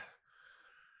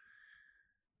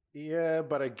 Yeah,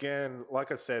 but again,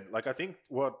 like I said, I think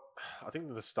the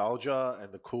nostalgia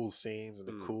and the cool scenes and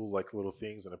the cool little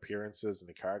things and appearances and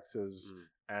the characters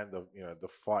and the the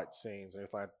fight scenes and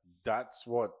everything, that's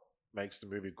what makes the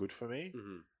movie good for me.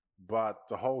 Mm-hmm. But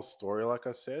the whole story, like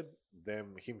I said,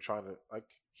 him trying to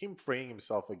him freeing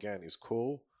himself again is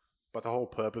cool. But the whole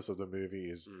purpose of the movie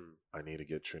is I need to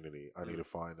get Trinity. I need to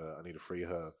find her. I need to free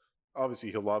her.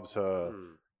 Obviously, he loves her,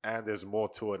 and there's more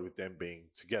to it with them being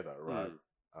together, right?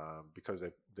 Because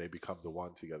they become the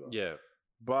one together. Yeah.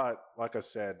 But like I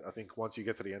said, I think once you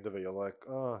get to the end of it, you're like,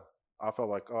 I felt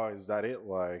like, is that it?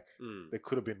 There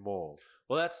could have been more.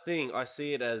 Well, that's the thing. I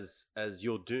see it as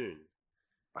your Dune.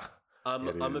 I'm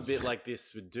a bit like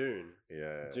this with Dune.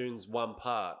 Yeah. Dune's one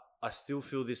part. I still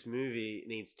feel this movie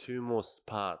needs two more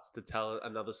parts to tell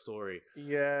another story.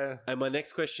 Yeah. And my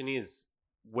next question is,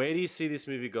 where do you see this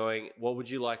movie going? What would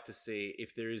you like to see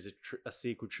if there is a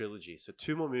sequel trilogy? So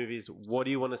 2 more movies. What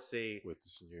do you want to see? With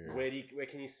this new... Where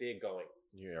can you see it going?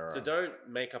 New era. So don't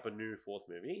make up a new 4th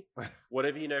movie.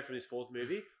 Whatever you know from this 4th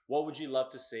movie, what would you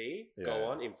love to see go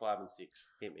on in 5 and 6?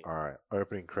 Hit me. All right.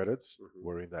 Opening credits. Mm-hmm.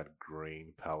 We're in that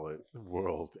green palette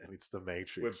world and it's the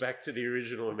Matrix. We're back to the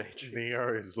original Matrix.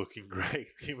 Neo is looking great.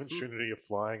 Him and Trinity are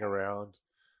flying around.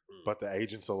 But the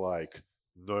agents are like,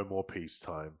 no more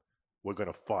peacetime. We're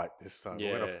going to fight this time.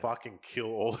 Yeah. We're going to fucking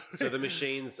kill all of you. So the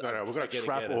machines... No, we're going to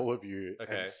trap all of you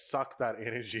and suck that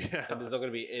energy out. And there's not going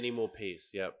to be any more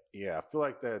peace. Yep. Yeah, I feel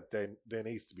like there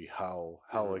needs to be hell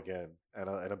again and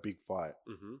a big fight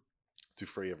to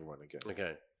free everyone again.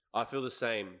 Okay. I feel the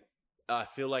same. I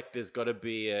feel like there's got to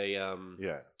be a...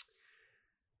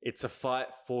 It's a fight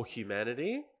for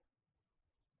humanity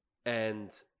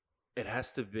and it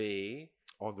has to be...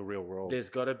 On the real world. There's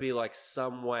got to be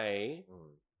some way...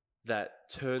 that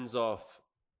turns off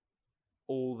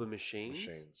all the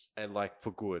machines. And for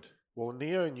good. Well,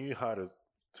 Neo knew how to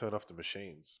turn off the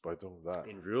machines by doing that.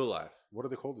 In real life. What are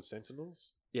they called? The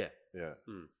Sentinels? Yeah. Yeah.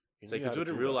 So you can do it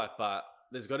in real life, but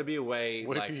there's got to be a way.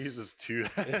 What if he uses 2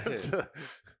 hands?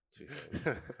 2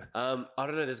 hands. I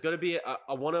don't know. There's got to be.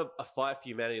 I want a fight for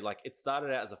humanity. Like it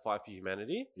started out as a fight for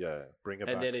humanity. Yeah, bring it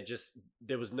and back. then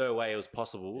there was no way it was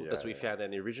possible. That's what we found out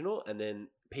in the original, and then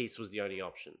peace was the only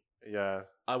option. Yeah,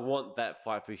 I want that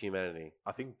fight for humanity.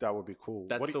 I think that would be cool.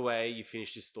 That's the way you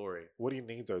finish this story. What do you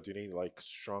need though? Do you need like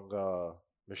stronger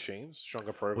machines,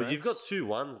 stronger programs? Well, you've got 2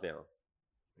 ones now.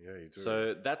 Yeah, you do.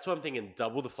 So that's what I'm thinking.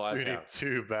 Double the firepower. So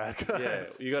you need 2 bad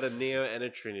guys. Yeah, you got a Neo and a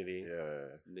Trinity.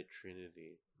 Yeah, The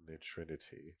Trinity. the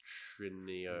Trinity.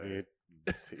 Trinio.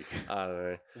 Trinity. I don't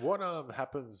know. What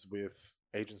happens with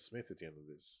Agent Smith at the end of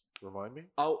this? Remind me.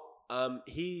 Oh,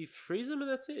 he frees them and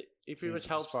that's it. He pretty much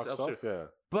helps. Fucks off, yeah.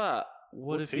 But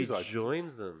what if he like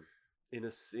joins them in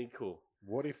a sequel?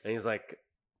 What if? And he's like,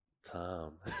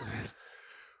 Tom.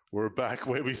 We're back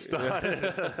where we started.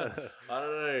 I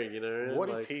don't know, you know. What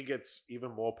if he gets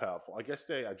even more powerful? I guess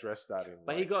they addressed that in.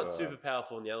 But he got super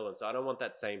powerful in the other one, so I don't want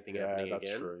that same thing happening again. Yeah,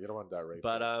 that's true. You don't want that.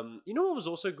 But you know what was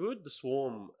also good? The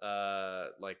Swarm,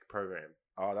 program.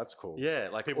 Oh, that's cool. Yeah,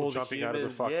 like people all jumping the humans, out of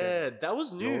the fucking. Yeah, that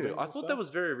was new. I thought stuff. that was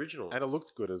very original, and it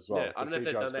looked good as well. Yeah, I don't know if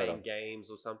they've done that in games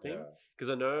or something. Because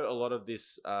I know a lot of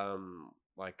this,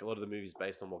 like a lot of the movies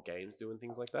based on what games do and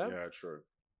things like that. Yeah, true.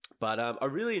 But I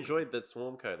really enjoyed that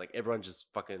Swarm code. Like everyone just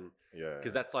fucking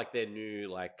because that's like their new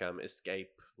like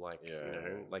escape, like you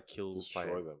know, like kill,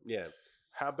 destroy them. Yeah.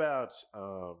 How about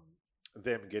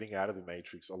them getting out of the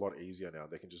Matrix a lot easier now?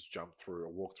 They can just jump through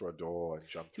or walk through a door and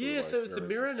jump through. Yeah, so it's a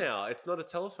mirror now. It's not a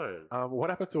telephone. What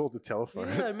happened to all the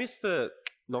telephones? Yeah, I missed the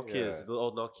Nokias, the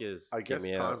old Nokias. I guess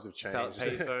times have changed.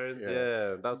 Payphones,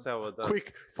 yeah, that's how we're done.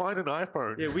 Quick, find an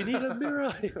iPhone. Yeah, we need a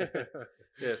mirror.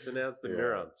 Yeah, so now it's the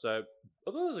mirror. So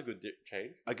I thought it was a good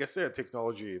change. I guess their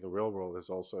technology in the real world has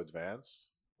also advanced.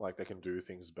 Like they can do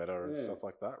things better and stuff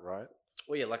like that, right?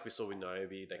 Well, yeah, like we saw with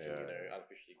Nobi, they can, you know,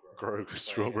 artificially grow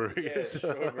strawberries. Yeah,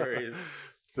 strawberries.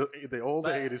 All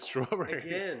they eat is strawberries.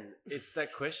 Again, it's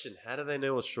that question. How do they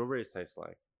know what strawberries taste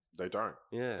like? They don't.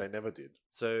 Yeah. They never did.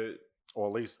 So... Or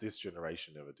at least this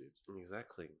generation never did.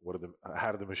 Exactly.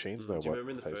 How do the machines know? Do you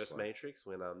remember in the first Matrix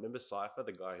when remember Cypher,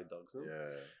 the guy who dogs them?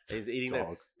 Yeah. He's eating that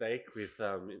steak with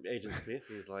Agent Smith.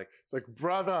 He's like, it's like,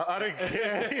 brother, I don't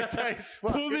care. It tastes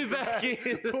fucking pull me back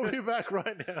in. Pull me back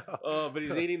right now. Oh, but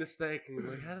he's eating the steak and he's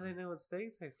like, how do they know what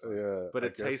steak tastes like? Yeah. But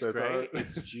it tastes great.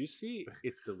 It's juicy.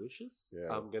 It's delicious.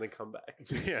 Yeah. I'm gonna come back.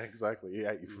 Yeah, exactly.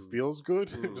 Yeah, if it feels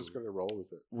good, I'm just gonna roll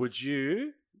with it. Would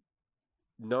you,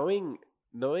 knowing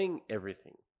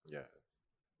everything? Yeah.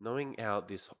 Knowing how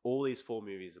all these 4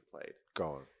 movies are played. Go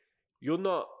on. You're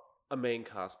not a main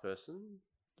cast person,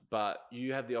 but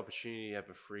you have the opportunity to have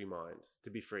a free mind, to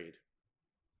be freed.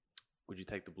 Would you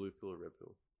take the blue pill or red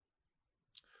pill?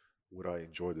 Would I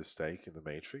enjoy the steak in the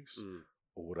Matrix?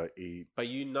 Or would I eat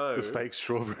the fake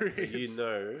strawberries? You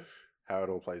know how it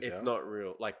all plays out. It's not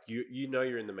real. Like you know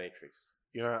you're in the Matrix.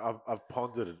 You know, I've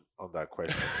pondered on that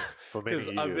question for many years.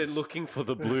 Because I've been looking for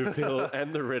the blue pill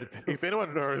and the red pill. If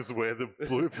anyone knows where the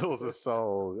blue pills are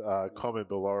sold, comment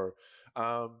below.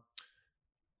 I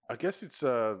guess it's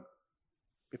a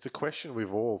question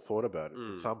we've all thought about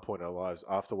at some point in our lives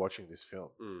after watching this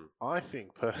film. I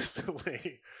think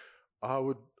personally,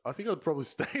 I think I'd probably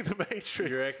stay in the Matrix.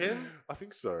 You reckon? I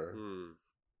think so.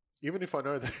 Even if I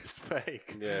know that it's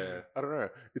fake. Yeah. I don't know.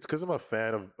 It's because I'm a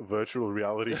fan of virtual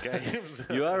reality games.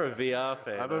 You are a VR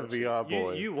fan. I'm a VR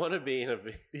boy. You want to be in a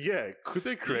VR. Yeah. Could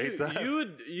they create that?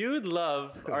 You would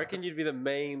love, I reckon you'd be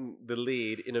the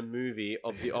lead in a movie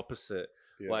of the opposite.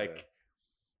 Yeah. Like,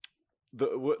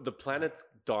 the planet's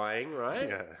dying, right?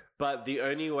 Yeah. But the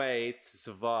only way to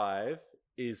survive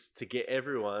is to get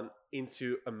everyone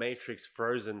into a matrix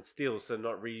frozen still, so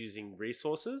not reusing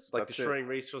resources, like destroying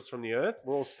resources from the earth.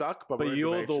 We're all stuck, but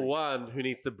you're the one who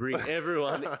needs to bring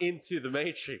everyone into the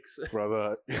matrix.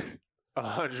 Brother,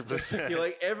 100%. You're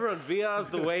like, everyone, VR's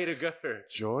the way to go.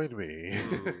 Join me.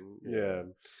 Yeah.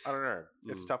 I don't know.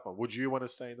 It's a tough one. Would you want to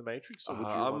stay in the Matrix, or would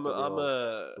you want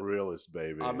the realist,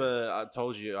 baby? I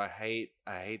told you, I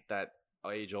hate that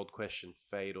age-old question,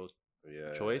 fate or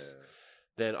choice.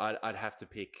 Then I'd have to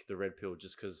pick the red pill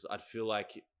just because I'd feel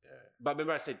like... But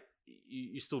remember I said,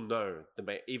 you still know,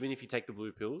 even if you take the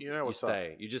blue pill, you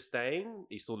stay. You're just staying,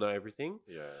 you still know everything.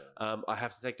 Yeah. I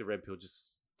have to take the red pill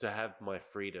just to have my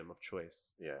freedom of choice.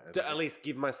 Yeah. To at least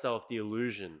give myself the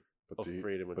illusion of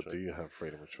freedom of choice. But do you have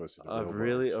freedom of choice in the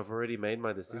I've already made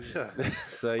my decision.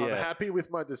 So yeah. I'm happy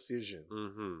with my decision.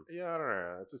 Mm-hmm. Yeah, I don't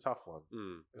know. It's a tough one.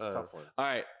 It's a tough one. All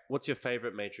right. What's your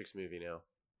favorite Matrix movie now?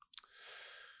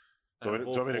 Do you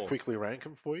want me to quickly rank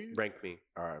them for you? Rank me.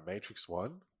 All right. Matrix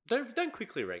 1. Don't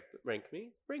quickly rank me.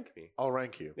 Rank me. I'll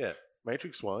rank you. Yeah.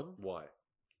 Matrix 1. Why?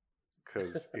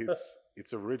 because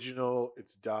it's original,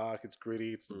 it's dark, it's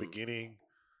gritty, it's the beginning.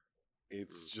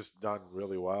 It's just done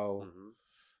really well.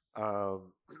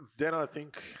 Then I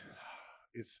think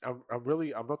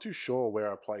I'm not too sure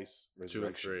where I place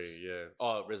Resurrections. 2 and 3, yeah.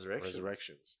 Oh,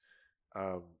 Resurrections.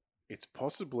 It's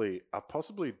possibly I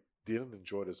possibly didn't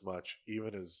enjoy it as much,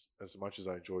 even as much as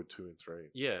I enjoyed 2 and 3.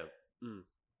 Yeah.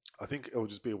 I think it will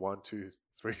just be 1, 2,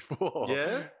 3, 4.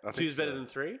 Yeah, 2's better than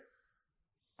 3.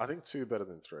 I think 2 better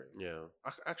than 3. Yeah.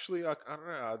 I don't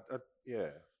know. Yeah,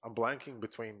 I'm blanking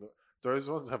between. Those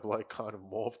ones have like kind of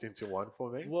morphed into one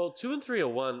for me. Well, 2 and 3 are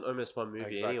almost one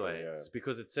movie anyway. Yeah. It's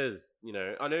because it says,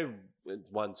 I know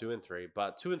 1, 2, and 3,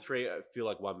 but 2 and 3 feel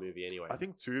like one movie anyway. I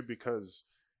think 2 because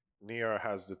Neo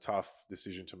has the tough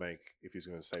decision to make if he's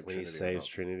going to save Trinity. When he saves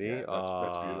Trinity? Yeah,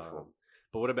 that's beautiful.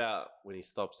 But what about when he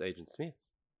stops Agent Smith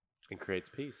and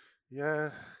creates peace? Yeah,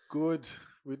 good.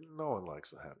 No one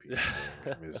likes a happy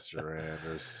ending, Mr.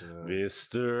 Anderson.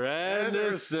 Mr.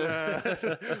 Anderson.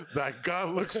 That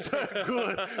gun looks so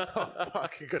good. I'm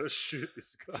fucking gonna shoot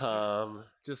this guy. Tom,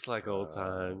 just like old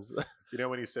times. You know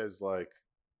when he says like,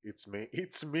 it's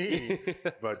me,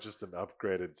 but just an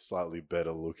upgraded, slightly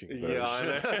better looking version.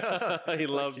 Yeah, I know. He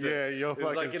loved it. Yeah, you're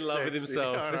fucking like in love with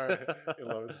himself. I know. In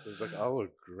love with himself. He's like, I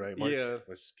look great. My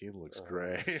skin looks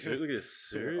great. Look at his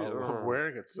suit. I'm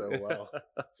wearing it so well.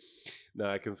 No,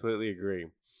 I completely agree.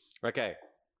 Okay.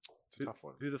 It's a tough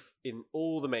one. In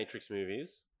all the Matrix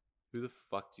movies, who the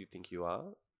fuck do you think you are?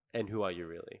 And who are you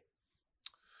really?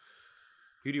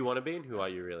 Who do you want to be and who are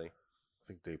you really? I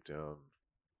think deep down,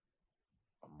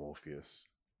 I'm Morpheus.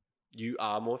 You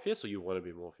are Morpheus or you want to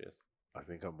be Morpheus? I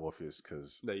think I'm Morpheus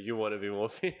because... No, you want to be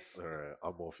Morpheus. All right,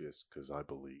 I'm Morpheus because I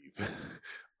believe.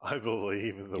 I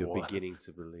believe in the one. You're beginning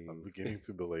to believe. I'm beginning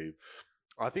to believe.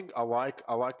 I think I like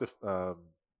the...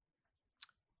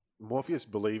 Morpheus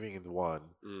believing in the one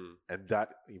and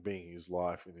that being his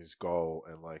life and his goal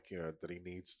and like, that he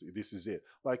needs to, this is it.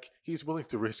 Like he's willing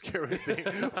to risk everything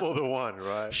for the one,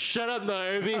 right? Shut up,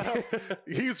 Naomi.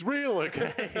 He's real,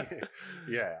 okay?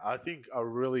 Yeah, I think I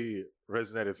really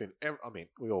resonated with him. I mean,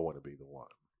 we all want to be the one.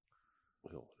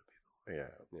 We all want to be the one.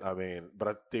 Yeah. I mean,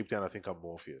 but deep down, I think I'm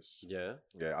Morpheus. Yeah.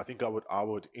 Yeah, I think I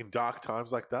would in dark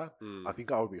times like that, I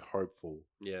think I would be hopeful.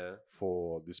 Yeah.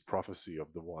 For this prophecy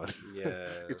of the one. Yeah.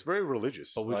 It's very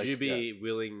religious. But would you be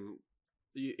willing?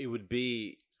 Would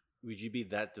you be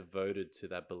that devoted to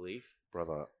that belief?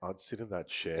 Brother, I'd sit in that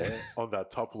chair on that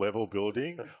top level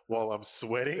building while I'm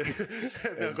sweating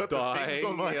and I've got the things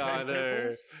on my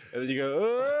ankles. And then you go,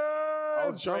 oh!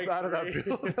 I'll jump out of that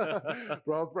building.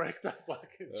 Bro, I'll break that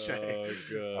fucking chain. Oh,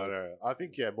 God. I know. I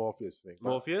think, Morpheus thing.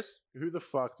 Morpheus? Who the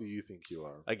fuck do you think you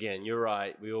are? Again, you're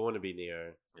right. We all want to be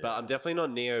Neo. Yeah. But I'm definitely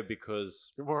not Neo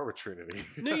because... You're more of a Trinity.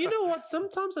 No, you know what?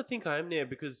 Sometimes I think I am Neo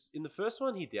because in the first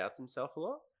one, he doubts himself a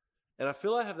lot. And I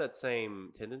feel I have that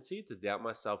same tendency to doubt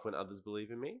myself when others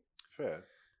believe in me. Fair.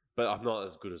 But I'm not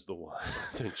as good as the one.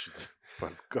 Don't you?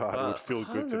 But God, it would feel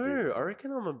good to be. I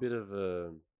reckon I'm a bit of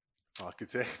a...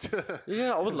 architect.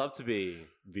 Yeah, I would love to be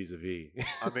vis-a-vis.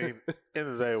 I mean,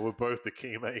 in the day, we're both the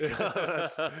keymaker.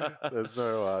 There's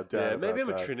no doubt. Yeah, maybe I'm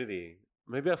a Trinity.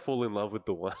 Maybe I fall in love with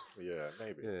the one. Yeah,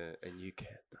 maybe. Yeah, and you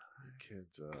can't die. You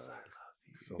can't die.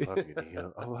 Because I love you,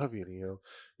 Neo. I love you, Neo.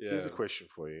 Yeah. Here's a question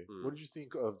for you. What did you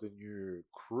think of the new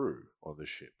crew on the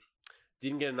ship?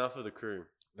 Didn't get enough of the crew.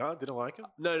 No, didn't like him?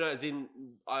 No, as in,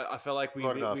 I felt like we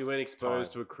weren't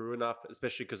exposed to a crew enough,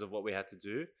 especially because of what we had to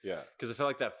do. Yeah. Because I felt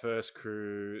like that first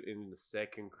crew, in the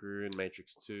second crew in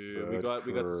Matrix 2, we got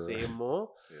to see him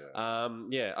more.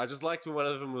 Yeah. I just liked when one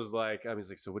of them was like, he's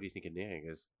like, so what do you think of Neo? He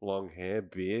goes, long hair,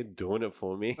 beard, doing it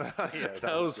for me. Yeah,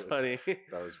 that was funny.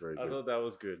 That was very good. I thought that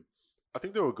was good. I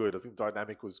think they were good. I think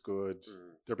dynamic was good.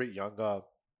 They're a bit younger.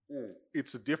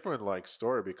 It's a different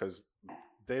story because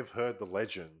they've heard the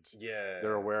legend. Yeah.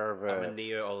 They're aware of it. I'm a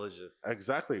neologist.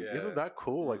 Exactly. Yeah. Isn't that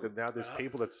cool? Like that now there's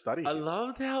people that study. I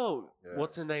loved how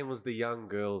what's her name was the young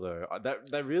girl though.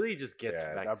 That really just gets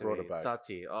back to me. It back.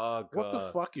 Sati. Oh god. What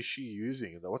the fuck is she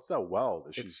using? What's that well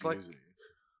that she's using?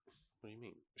 What do you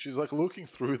mean? She's like looking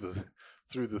through the thing.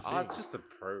 It's just a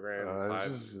program.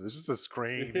 It's just a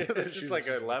screen. It's just like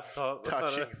a laptop.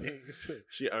 Touching things.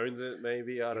 She owns it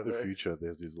maybe. I don't know. In the future,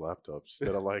 there's these laptops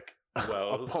that are like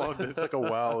wells. A pond. It's like a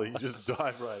well. You just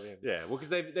dive right in. Yeah, well, because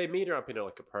they meet her up in a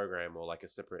program or like a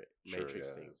separate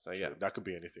matrix thing. So yeah, that could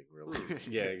be anything really.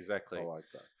 Yeah, exactly. I like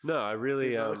that. No, I really.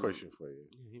 Here's another question for you.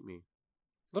 Yeah, hit me.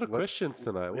 A lot of questions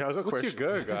tonight. What's your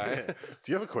go, guy?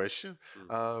 Do you have a question?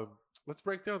 Let's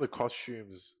break down the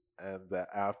costumes and the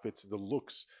outfits and the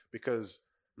looks because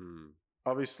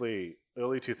obviously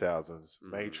early 2000s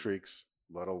Matrix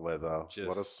A lot of leather, a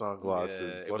lot of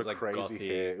sunglasses, a lot of like crazy gothy.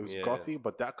 hair. It was gothy,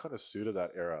 but that kind of suited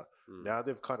that era. Now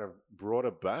they've kind of brought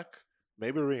it back,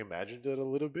 maybe reimagined it a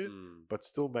little bit, but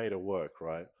still made it work,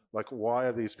 right? Like, why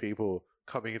are these people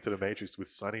coming into the Matrix with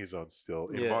sunnies on still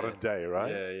in modern day,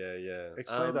 right? Yeah.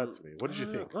 Explain that to me. What did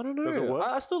you think? I don't know. Does it work?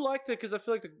 I still liked it because I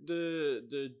feel like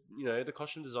the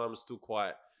costume design was still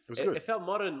quite. It was good. It felt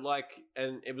modern,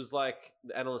 and it was like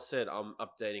the analyst said, I'm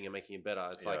updating and making it better.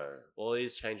 It's like, well, it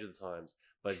is changing with the times.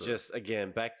 But just, again,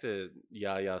 back to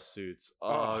Yaya suits.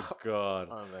 Oh, God.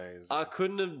 Amazing. I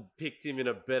couldn't have picked him in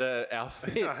a better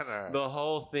outfit. The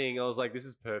whole thing, I was like, this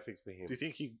is perfect for him. Do you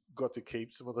think he got to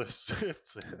keep some of those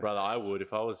suits? Brother, I would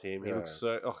if I was him. He looks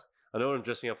so... Oh, I know I'm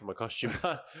dressing up for my costume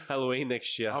Halloween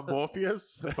next year. I'm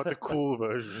Morpheus, but the cool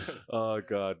version. Oh,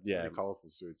 God. So many colourful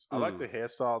suits. I like the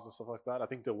hairstyles and stuff like that. I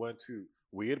think they weren't too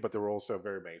weird, but they were also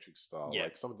very Matrix style. Yeah.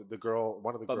 Like some of the girl,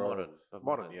 one of the girls.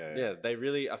 Modern, yeah. They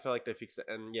really, I feel like they fixed it.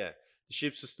 And the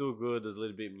ships are still good. There's a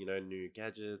little bit, new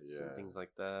gadgets and things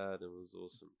like that. It was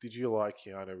awesome. Did you like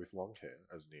Keanu with long hair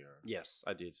as Neo? Yes,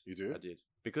 I did. You do? I did.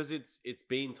 Because it's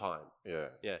been time. Yeah.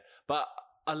 Yeah. But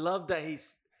I love that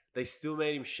they still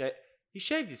made him shave. He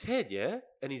shaved his head,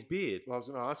 and his beard. Well, I was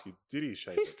going to ask you, did he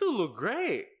shave He still looked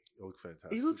great. He looked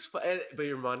fantastic. He looks but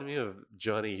he reminded me of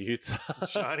Johnny Utah.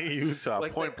 Johnny Utah,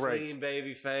 like Point Break. Clean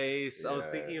baby face. I was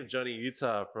thinking of Johnny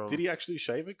Utah from... Did he actually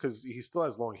shave it? Because he still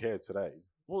has long hair today.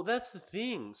 Well, that's the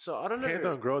thing. So, I don't know. Hair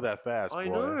don't grow that fast, I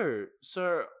know.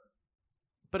 So...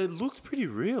 But it looked pretty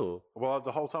real. Well,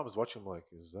 the whole time I was watching, I'm like,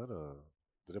 is that a...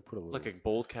 Did they put a little... Like a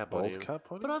bald cap on him? Bald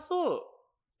cap on him? But I thought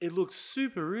it looked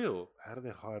super real. How do they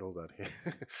hide all that hair?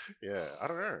 Yeah, I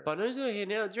don't know. But no hair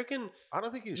now. Do you reckon... I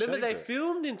don't think he's Remember, they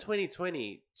filmed in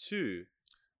 2022.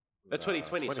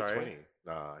 2020, sorry.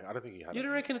 Nah, I don't think he had You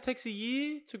don't reckon it takes a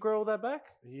year to grow all that back?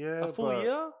 Yeah, a full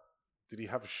year? Did he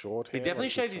have short hair? He definitely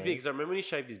shaved his beard, because I remember when he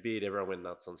shaved his beard, everyone went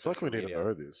nuts on social media. I feel like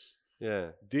we need to know this.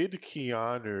 Yeah. Did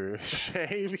Keanu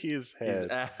shave his head? His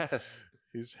ass.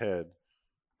 His head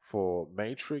for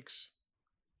Matrix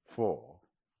 4?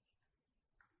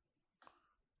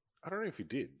 I don't know if he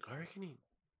did. I reckon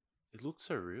it looked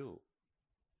so real.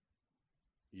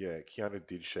 Yeah, Keanu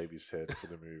did shave his head for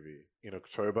the movie in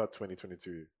October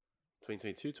 2022.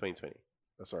 2022, 2020.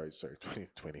 Sorry,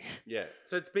 2020. Yeah,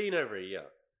 so it's been over a year.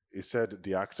 He said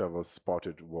the actor was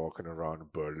spotted walking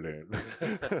around Berlin.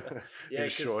 Yeah,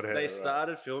 because they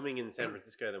started filming in San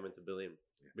Francisco, then went to Berlin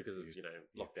because of,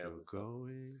 lockdowns and stuff.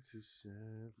 Going to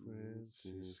San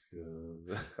Francisco.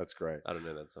 That's great. I don't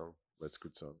know that song. That's a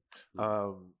good song.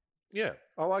 Yeah,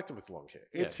 I liked him with long hair.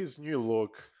 It's his new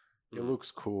look. It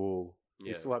looks cool.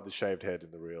 You still have the shaved head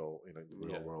in the real, in the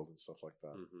real world and stuff like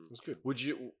that. It was good.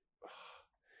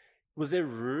 Was there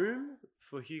room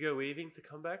for Hugo Weaving to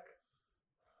come back?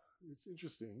 It's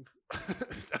interesting.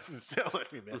 It doesn't sound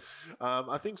like me, man.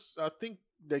 I think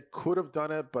they could have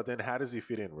done it, but then how does he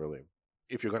fit in, really?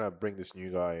 If you're going to bring this new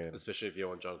guy in. Especially if you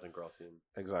want Jonathan Groff in.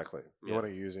 Exactly. You want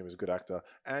to use him as a good actor.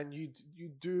 And you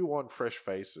do want fresh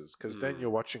faces, because then you're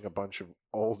watching a bunch of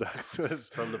old actors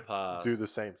from the past do the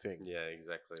same thing. Yeah,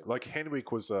 exactly. Like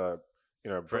Henwick was a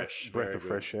breath of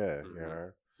fresh air, you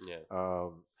know? Yeah.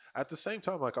 At the same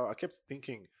time, like I kept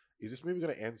thinking, is this movie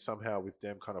going to end somehow with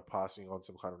them kind of passing on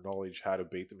some kind of knowledge how to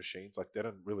beat the machines? Like, they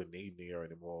don't really need Neo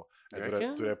anymore.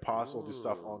 And do they pass all this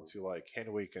stuff on to like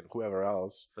Henwick and whoever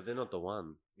else? But they're not the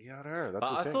one. Yeah, I know. That's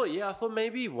the thing. I thought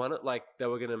maybe they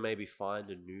were going to maybe find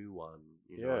a new one.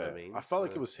 You know what I mean? I felt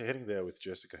like it was heading there with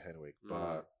Jessica Henwick,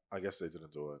 but I guess they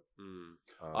didn't do it.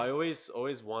 I always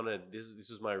wanted this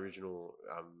was my original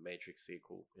Matrix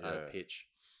sequel pitch.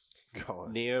 Go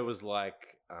on. Neo was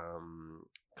like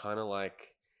kind of like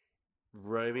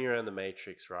roaming around the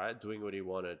Matrix, right, doing what he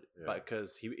wanted, but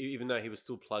because even though he was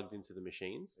still plugged into the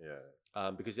machines,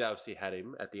 because they obviously had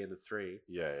him at the end of 3,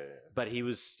 but he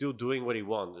was still doing what he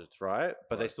wanted, right?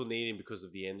 But they still need him because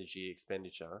of the energy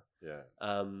expenditure,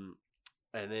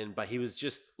 but he was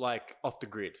just like off the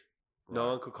grid. No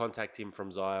one could contact him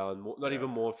from Zion, not even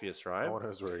Morpheus, right? No one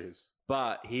knows where he is.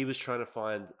 But he was trying to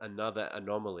find another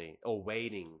anomaly or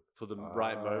waiting for the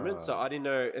right moment. So I didn't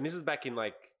know. And this is back in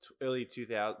like early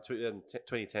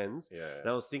 2010s. Yeah. And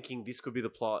I was thinking this could be the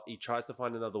plot. He tries to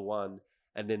find another one,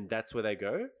 and then that's where they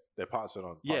go. They pass it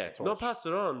on. Not pass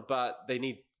it on, but they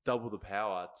need double the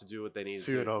power to do what they need to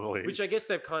do. Anomalies. Which I guess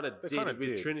they've kind of did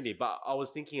with Trinity. But I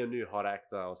was thinking a new hot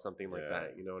actor or something like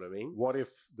that. You know what I mean? What if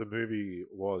the movie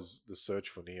was the search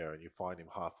for Neo and you find him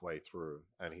halfway through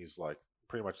and he's like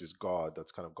pretty much this god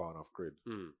that's kind of gone off grid?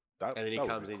 And then he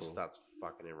comes in and starts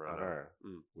fucking him right. I know.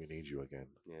 We need you again.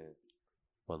 Yeah.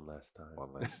 One last time.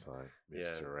 One last time. Yeah.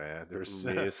 Mr.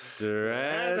 Anderson. Mr.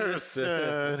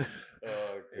 Anderson.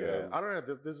 Oh, God. Yeah. I don't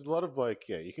know. There's a lot of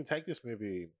you can take this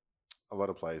movie a lot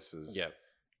of places. Yeah.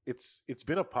 It's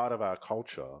been a part of our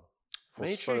culture for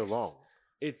so Matrix, long.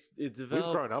 It developed.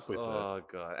 We've grown up with it. Oh,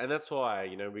 God. And that's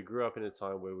why, we grew up in a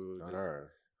time where we were just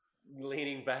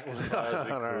leaning back as far as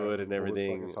we could and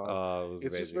everything. Oh,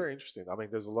 it's just very interesting. I mean,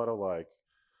 there's a lot of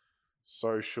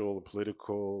social,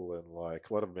 political, and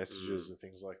a lot of messages and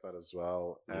things like that as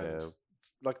well. And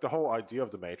the whole idea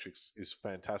of the Matrix is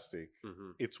fantastic.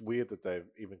 Mm-hmm. It's weird that they've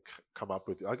even come up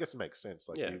with. I guess it makes sense.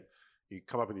 You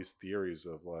come up with these theories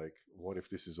of what if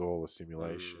this is all a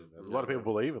simulation? And a lot of people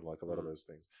believe in a lot of those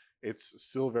things. It's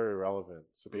still very relevant.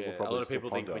 So people probably a lot of people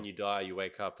ponder. think when you die, you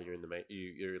wake up and you're in the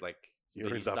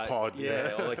you're in that pod,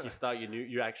 or you start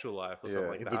your actual life or something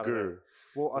like in that. the goo.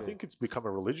 Well, I think it's become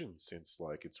a religion since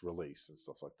its release and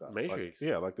stuff like that. Matrix,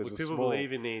 there's people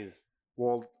believe in these.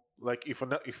 Well,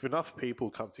 if enough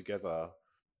people come together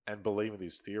and believe in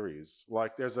these theories,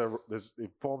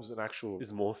 it forms an actual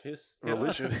is Morpheus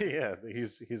religion. Yeah,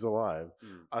 he's alive.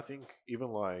 I think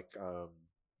even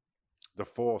the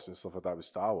Force and stuff like that with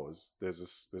Star Wars,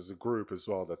 there's a group as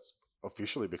well that's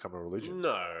officially become a religion.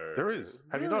 No, there is.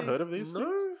 Have you not heard of these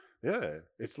things? Yeah,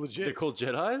 it's legit. They're called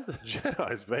Jedis.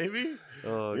 Jedis, baby.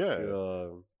 Oh yeah.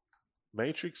 God.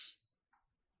 Matrix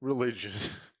religion.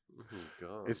 Oh,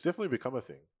 God. It's definitely become a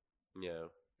thing. Yeah.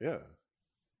 Yeah.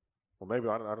 Well, maybe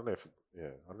I don't know if. Yeah,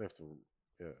 I don't know if to.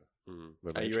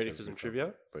 Yeah. Are you ready for some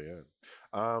trivia? But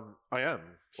I am.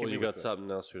 Or you got something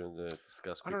else we want to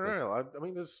discuss quickly? I don't know. I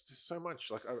mean, there's just so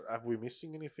much. Have we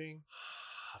missing anything?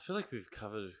 I feel like we've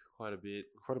covered quite a bit.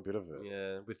 Quite a bit of it.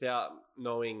 Yeah, without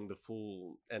knowing the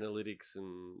full analytics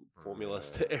and formulas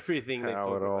to everything.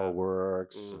 How it all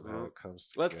works and how it comes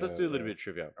together. Let's do a little bit of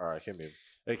trivia. All right, hit me.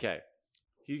 Okay.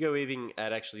 Hugo Weaving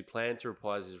had actually planned to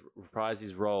reprise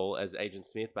his role as Agent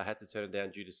Smith, but had to turn it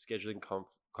down due to scheduling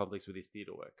conflicts with his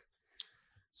theatre work.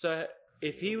 So,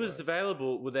 if he was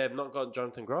available, would they have not got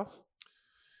Jonathan Groff?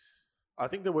 I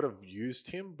think they would have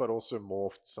used him, but also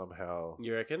morphed somehow.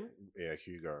 You reckon? Yeah,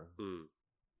 Hugo.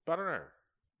 But I don't know.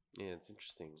 Yeah, it's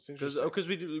interesting. It's interesting. Because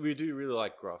we do really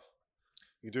like Groff.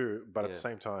 You do, but at the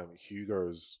same time,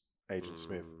 Hugo's Agent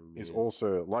Smith is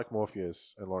also, like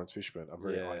Morpheus and Lawrence Fishburne, a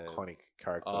very iconic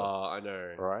character. Oh, I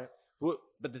know. Right? Well,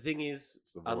 but the thing is,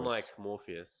 unlike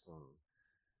Morpheus,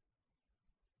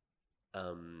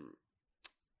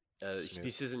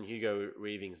 this isn't Hugo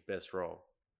Weaving's best role.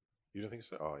 You don't think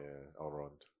so? Oh, yeah.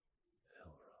 Elrond.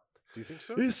 Do you think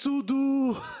so?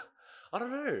 Isildur! I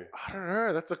don't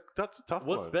know. That's a tough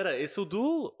one. What's better,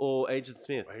 Isildur or Agent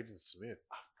Smith? Agent Smith.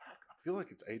 I feel like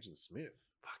it's Agent Smith.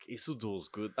 Fuck, Isildur's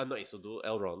good. Not Isildur,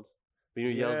 Elrond. When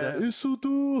he yells out,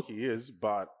 Isildur! He is,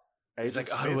 but Agent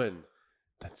Smith... Owen,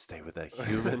 don't stay with that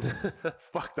human.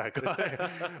 Fuck that guy.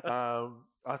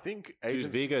 I think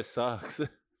Agent... Dude, Vigo sucks.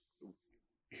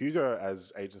 Hugo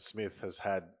as Agent Smith has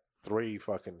had 3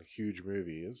 fucking huge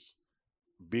movies,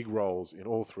 big roles in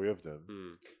all 3 of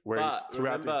them, whereas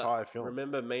throughout the entire film.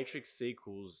 Remember, Matrix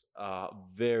sequels are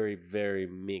very, very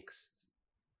mixed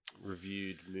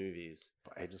reviewed movies.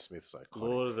 But Agent Smith's iconic.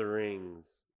 Lord of the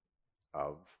Rings.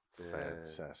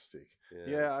 Fantastic.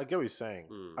 Yeah, I get what you're saying.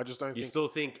 I just don't think... You still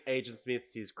think Agent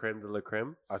Smith's his creme de la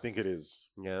creme? I think it is.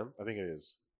 Yeah? I think it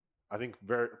is. I think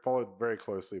followed very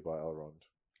closely by Elrond.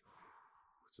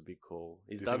 It's a big call.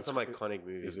 He's done some iconic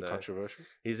movies. Is it controversial?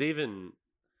 He's even...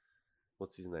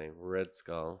 What's his name? Red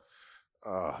Skull.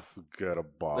 Forget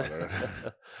about it.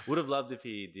 Would have loved if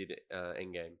he did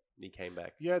Endgame. He came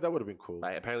back. Yeah, that would have been cool.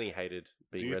 Apparently he hated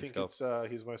being Red Skull. Do you think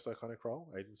it's his most iconic role,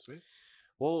 Agent Smith?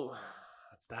 Well,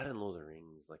 it's that in Lord of the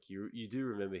Rings. You do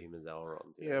remember him as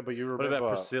Elrond. Yeah, but you remember... What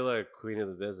about Priscilla, Queen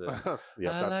of the Desert?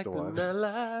 Yeah, that's the one.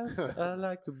 I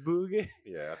like to boogie.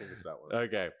 Yeah, I think it's that one.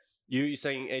 Okay. You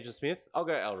saying Agent Smith? I'll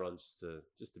go Elrond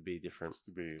just to be different. Just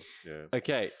to be, yeah.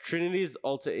 Okay. Trinity's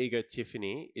alter ego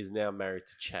Tiffany is now married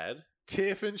to Chad.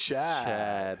 Tiff and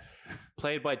Chad.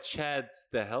 Played by Chad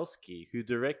Stahelski, who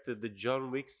directed the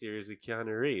John Wick series with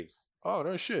Keanu Reeves. Oh,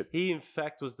 no shit. He, in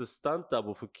fact, was the stunt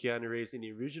double for Keanu Reeves in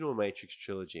the original Matrix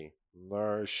trilogy.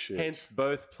 No shit. Hence,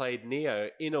 both played Neo.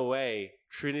 In a way,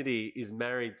 Trinity is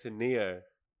married to Neo.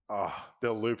 Oh, they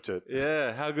looped it.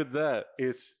 Yeah, how good's that?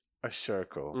 It's a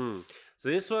circle. So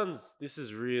this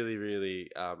is really, really,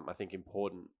 I think,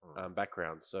 important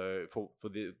background. So for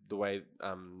the way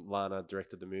Lana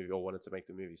directed the movie or wanted to make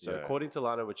the movie. So according to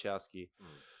Lana Wachowski,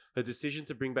 her decision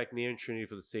to bring back Neo and Trinity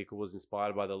for the sequel was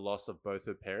inspired by the loss of both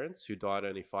her parents, who died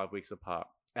only 5 weeks apart,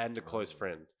 and a close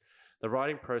friend. The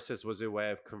writing process was her way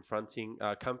of comforting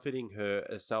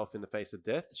herself in the face of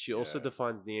death. She also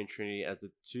defines Neo Trinity as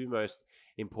the two most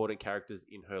important characters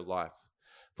in her life.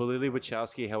 For Lily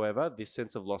Wachowski, however, this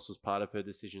sense of loss was part of her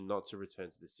decision not to return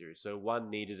to the series. So one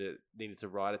needed to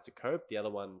write it to cope. The other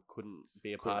one couldn't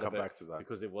be a part of it back to that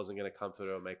because it wasn't going to comfort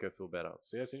her or make her feel better.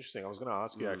 See, that's interesting. I was going to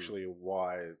ask you actually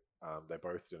why they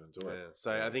both didn't do it.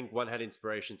 So I think one had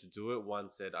inspiration to do it. One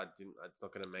said, it's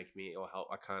not going to make me or help.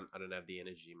 I don't have the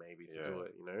energy maybe to do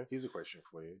it, you know? Here's a question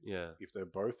for you. Yeah. If they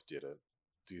both did it,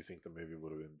 do you think the movie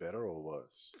would have been better or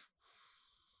worse?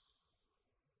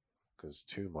 Because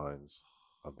two minds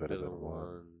are better than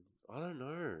one. I don't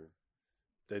know.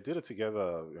 They did it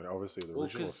together, obviously the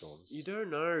original films. You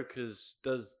don't know, because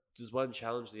does one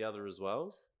challenge the other as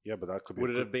well? Yeah, but that could be.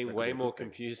 Would it have been way more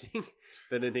confusing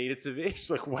than it needed to be? She's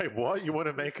like, wait, what? You want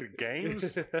to make it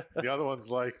games? The other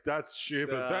one's like, that's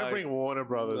stupid. Don't bring Warner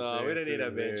Brothers. No, we don't need to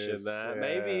mention that.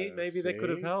 Yeah, maybe they could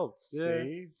have helped. Yeah.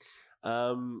 See?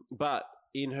 But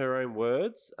in her own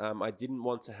words, I didn't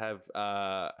want to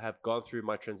have gone through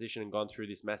my transition and gone through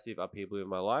this massive upheaval in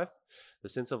my life. The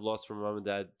sense of loss from mum and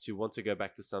dad to want to go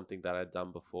back to something that I'd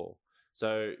done before.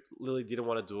 So Lily didn't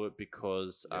want to do it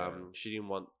because she didn't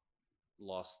want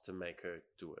loss to make her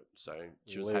do it. So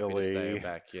she was happy to stay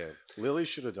back. Yeah, Lily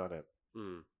should have done it.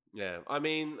 Yeah, I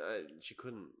mean, she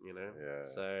couldn't, Yeah.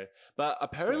 So, but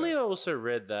apparently, I also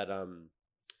read that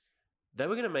they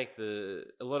were going to make a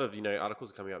lot of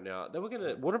articles coming up now.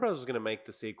 Warner Brothers was going to make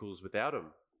the sequels without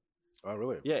him. Oh,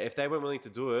 really? Yeah, if they weren't willing to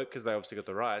do it because they obviously got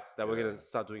the rights, they were going to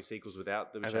start doing sequels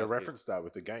without them. And they referenced that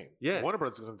with the game. Yeah, Warner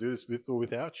Brothers is going to do this with or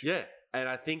without you. Yeah, and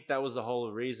I think that was the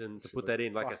whole reason to put that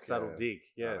in, like a subtle dig.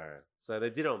 Yeah, so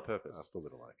they did it on purpose. I still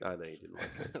didn't like it. I know you didn't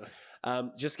like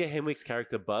it. Jessica Henwick's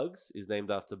character Bugs is named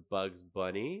after Bugs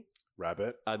Bunny.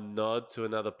 Rabbit. A nod to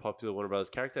another popular Warner Brothers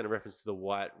character and a reference to the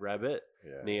White Rabbit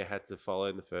Nia had to follow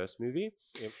in the first movie.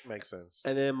 It makes sense.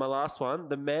 And then my last one,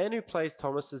 the man who plays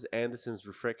Thomas Anderson's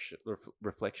reflection,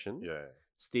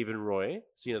 Stephen Roy,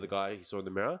 so the guy he saw in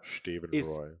the mirror, Stephen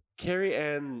Roy,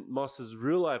 Carrie-Anne Moss's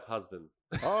real-life husband.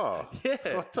 Oh,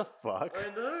 yeah. What the fuck?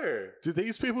 I know. Do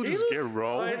these people just get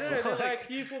roles? I know. They're like,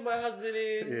 you put my husband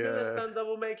in. Yeah. Stunt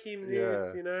double, make him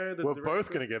this. We're both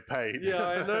gonna get paid. Yeah,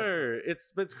 I know.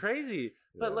 It's crazy,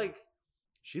 but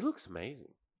she looks amazing.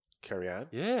 Carrie-Anne.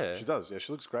 Yeah, she does. Yeah,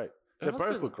 she looks great. They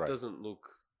both look great. Doesn't look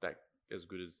that as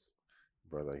good as.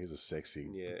 Brother, he's a sexy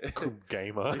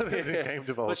gamer, game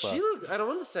developer. But I don't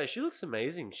want to say she looks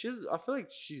amazing. I feel like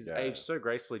she's aged so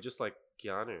gracefully, just like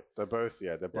Keanu. They both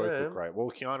look great.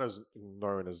 Well, Keanu's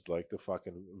known as like the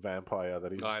fucking vampire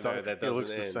that he's he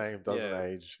looks the same, doesn't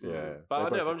age. Yeah.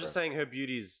 But I know, I'm just saying her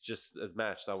beauty's just as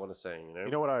matched, I want to say,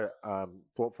 You know what I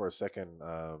thought for a second,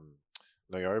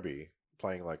 Niobe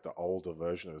playing like the older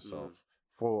version of herself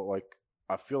for like,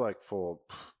 I feel like for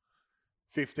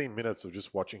 15 minutes of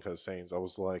just watching her scenes, I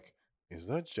was like, is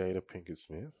that Jada Pinkett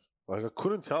Smith? Like, I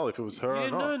couldn't tell if it was her or not.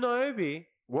 You didn't know Niobe?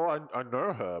 Well, I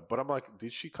know her, but I'm like,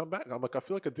 did she come back? I'm like, I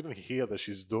feel like I didn't hear that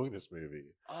she's doing this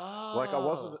movie. Oh. Like, I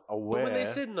wasn't aware. But when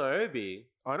they said Niobe...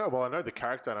 I know, well, I know the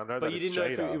character and I know that it's Jada. But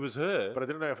you didn't know if it was her. But I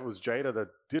didn't know if it was Jada that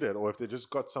did it or if they just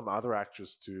got some other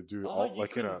actress to do...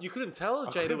 you couldn't tell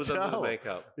Jada was under the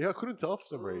makeup? Yeah, I couldn't tell for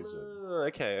some reason.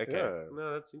 Okay. Yeah.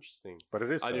 No, that's interesting. But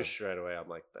it is I knew straight away, I'm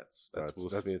like, that's Will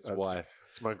Smith's wife.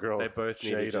 It's my girl. They both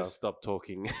need to just stop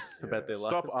talking about their life.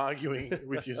 Stop arguing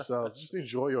with yourselves. Just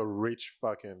enjoy your rich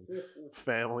fucking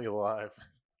family life.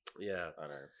 Yeah. I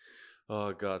know.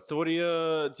 Oh, God. So do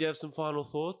you have some final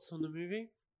thoughts on the movie?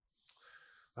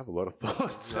 I have a lot of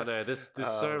thoughts. I know. There's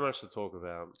so much to talk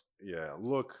about. Yeah.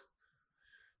 Look,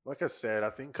 like I said, I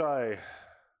think I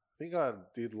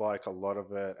did like a lot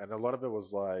of it. And a lot of it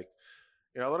was like,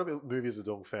 a lot of movies are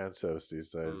doing fan service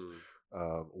these days.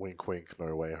 Wink, wink,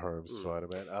 no way home,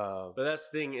 Spider-Man. But that's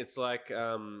the thing. It's like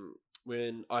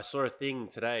when I saw a thing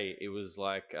today, it was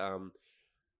like,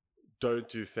 don't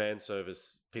do fan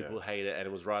service. People hate it. And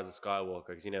it was Rise of Skywalker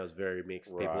because, it was very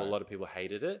mixed. Right. A lot of people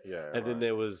hated it. Yeah, and then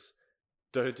there was...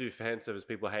 Don't do fan service.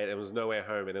 People hate it. It was No Way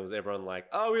Home, and it was everyone like,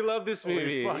 "Oh, we love this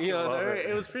movie."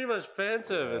 It was pretty much fan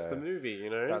service. The movie,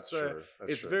 That's true.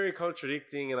 It's very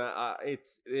contradicting, and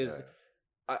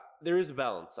there is a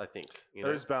balance. I think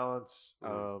there is balance.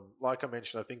 Like I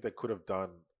mentioned, I think they could have done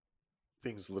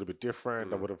things a little bit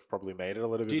different. That would have probably made it a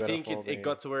little bit better. Do you think it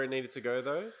got to where it needed to go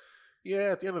though?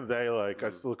 Yeah, at the end of the day, like I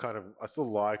still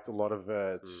liked a lot of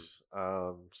it.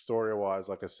 Story wise,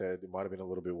 like I said, it might have been a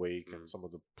little bit weak and some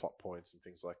of the plot points and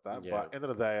things like that. But at the end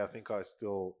of the day, I think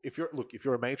if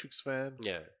you're a Matrix fan,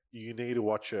 you need to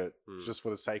watch it just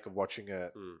for the sake of watching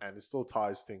it, and it still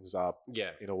ties things up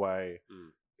in a way.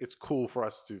 it's cool for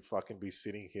us to fucking be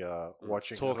sitting here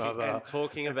watching talking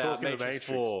about The Matrix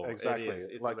 4. Exactly.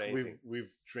 It's like amazing.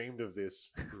 we've dreamed of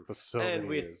this for so and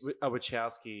many years. with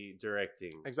Wachowski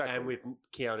directing. Exactly. And with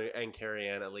Keanu and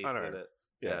Carrie-Anne at least in it.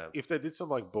 Yeah. If they did some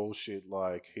like bullshit,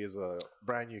 like here's a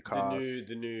brand new cast,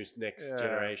 the new next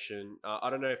generation. I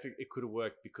don't know if it could have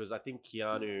worked because I think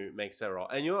Keanu makes that role.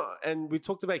 And we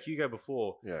talked about Hugo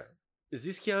before. Yeah. Is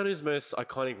this Keanu's most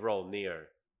iconic role, Neo?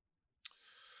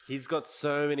 He's got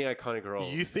so many iconic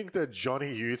roles. You think that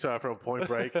Johnny Utah from Point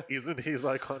Break isn't his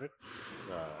iconic?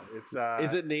 No, it's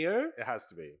Is it Neo? It has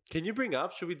to be. Can you bring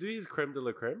up? Should we do his creme de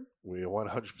la creme? We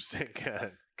 100%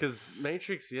 can. Because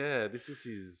Matrix, this is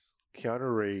his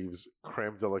Keanu Reeves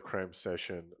creme de la creme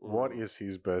session. What is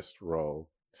his best role?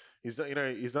 He's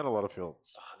done, he's done a lot of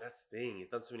films. Oh, that's the thing. He's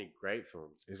done so many great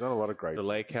films. He's done a lot of great. The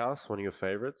Lake House, one of your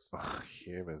favorites. Oh,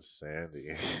 him and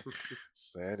Sandy,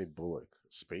 Sandy Bullock.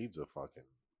 Speed's a fucking,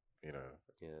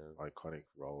 iconic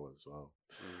role as well.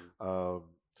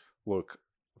 Look,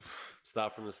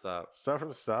 start from the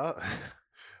start.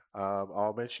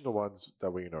 I'll mention the ones that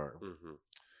we know.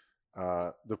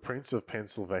 The Prince of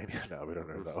Pennsylvania. No, we don't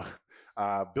know that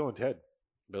one. Bill and Ted.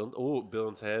 Bill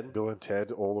and Ted. Bill and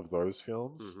Ted, all of those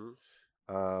films.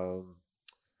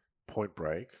 Point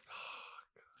Break.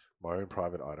 My Own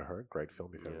Private Idaho. Great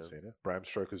film if you haven't seen it. Bram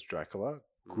Stoker's Dracula.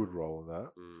 Good role in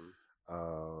that.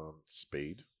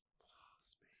 Speed.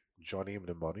 Johnny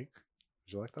Mnemonic.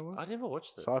 Did you like that one? I never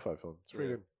watched it. Sci-fi film. It's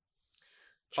pretty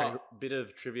good. Bit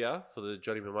of trivia for the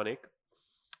Johnny Mnemonic.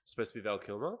 Supposed to be Val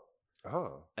Kilmer.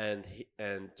 Oh. And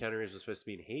Keanu Reeves was supposed to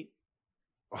be in Heat.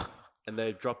 And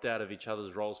they dropped out of each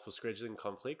other's roles for scheduling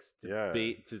conflicts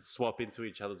to swap into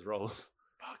each other's roles.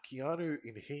 Fuck, Keanu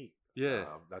in Heat. Yeah.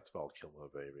 That's Val Kilmer,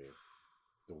 baby.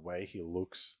 The way he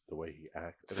looks, the way he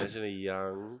acts. Imagine a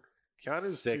young,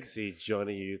 sexy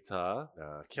Johnny Utah.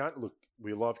 Keanu, look,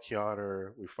 we love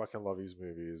Keanu. We fucking love his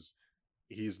movies.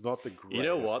 He's not the greatest. You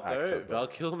know what actor, though? Val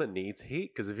Kilmer needs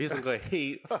Heat because if he hasn't got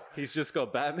Heat, he's just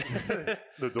got Batman,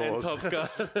 The Doors, and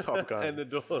Top Gun, and The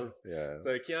Doors. Yeah.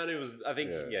 So Keanu was, I think,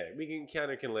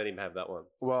 Keanu can let him have that one.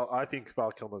 Well, I think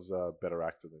Val Kilmer's a better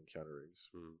actor than Keanu Reeves,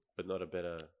 but not a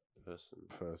better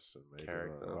person, maybe.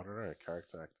 Character. I don't know.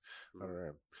 Character act. I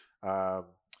don't know.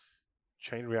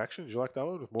 Chain Reaction. Did you like that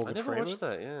one with Morgan Freeman? I never watched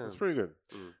that. Yeah, it's pretty good.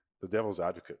 The Devil's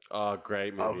Advocate. Oh,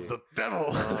 great movie. The devil.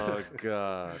 Oh,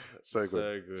 God. So good.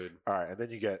 So good. All right. And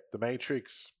then you get The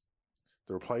Matrix,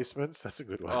 The Replacements. That's a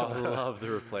good one. Oh, I love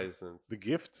The Replacements. The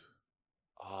Gift.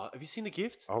 Oh, have you seen The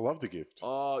Gift? I love The Gift.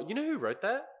 Oh, you know who wrote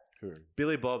that? Who?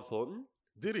 Billy Bob Thornton.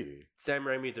 Did he? Sam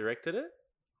Raimi directed it.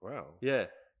 Wow. Yeah.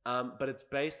 But it's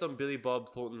based on Billy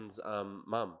Bob Thornton's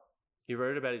mum. He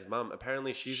wrote about his mum.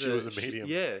 Apparently, she was a medium.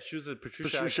 She was a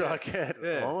Patricia Arquette.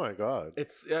 Yeah. Oh my God.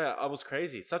 I was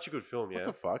crazy. Such a good film. Yeah. What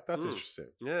the fuck? That's interesting.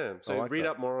 Yeah. So like read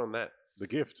up more on that. The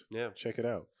Gift. Yeah. Check it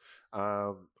out.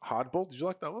 Hardball. Did you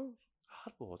like that one?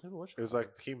 Hardball. I never watched it. It was like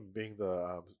him being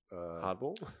the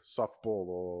hardball, softball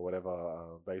or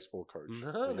whatever baseball coach.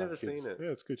 No, I've never seen it. Yeah,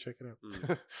 it's good. Check it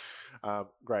out.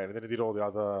 Great. And then he did all the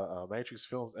other Matrix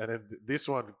films, and then this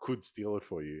one could steal it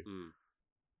for you.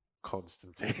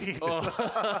 Constantine.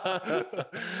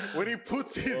 When he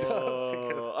puts his arms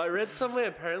together. I read somewhere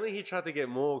apparently he tried to get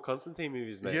more Constantine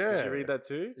movies made. Yeah. Did you read that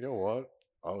too? You know what?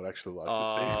 I would actually like to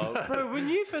see that. Bro, when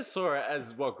you first saw it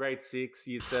as grade 6,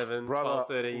 year 7, 12,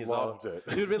 13 years loved old,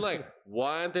 it. You'd been like,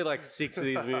 why aren't there like 6 of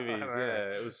these movies?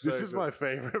 Yeah, it was so This is my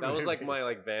favorite That movie. was like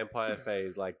my vampire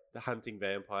phase, like hunting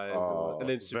vampires. And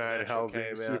then Van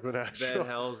Helsing, Supernatural. Van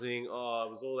Helsing. Oh,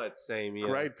 it was all that same year.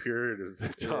 Great period of the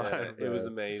time. Yeah, it was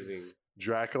amazing.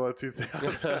 Dracula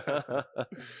 2000.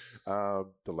 The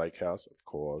Lake House, of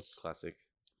course. Classic.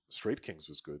 Street Kings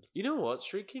was good. You know what?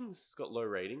 Street Kings got low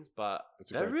ratings, but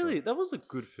film. That was a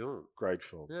good film. Great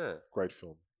film. Yeah. Great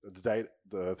film. The Day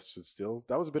the Earth Stood Still.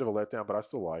 That was a bit of a letdown, but I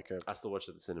still like it. I still watch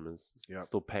it at the cinemas. Yeah.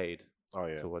 Still paid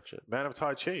to watch it. Man of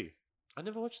Tai Chi. I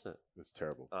never watched that. It's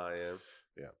terrible. Oh, yeah.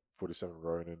 Yeah. 47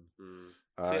 Ronin.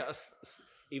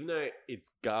 Even though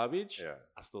it's garbage,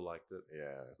 I still liked it.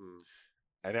 Yeah.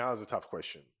 And now is a tough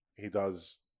question. He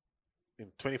does, in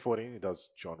 2014, he does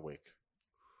John Wick.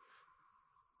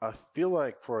 I feel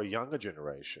like for a younger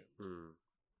generation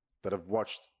that have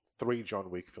watched 3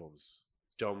 John Wick films.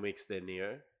 John Wick's their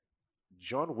Neo.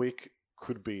 John Wick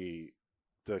could be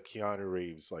the Keanu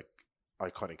Reeves,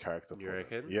 iconic character. You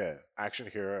reckon? Yeah. Action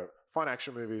hero. Fun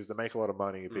action movies. They make a lot of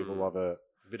money. People love it.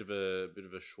 Bit of a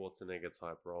Schwarzenegger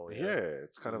type role. Yeah,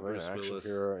 it's kind of an action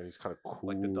hero, and he's kind of cool.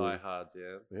 Like the Die Hards,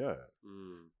 yeah. Yeah.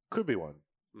 Could be one.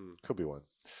 Could be one.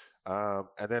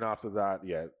 And then after that,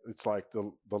 it's like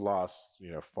the last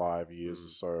 5 years or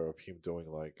so of him doing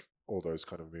all those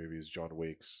kind of movies. John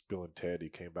Wick's, Bill and Ted. He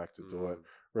came back to do it.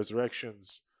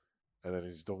 Resurrections, and then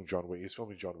he's doing John Wick. He's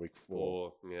filming John Wick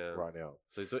 4 right now.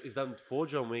 So he's done 4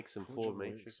 John Wicks and 4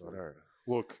 Matrix. I know.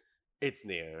 Look, it's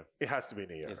Neo. It has to be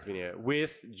Neo. It's Neo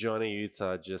with Johnny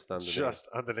Utah just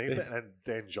underneath it, and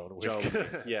then John Wick.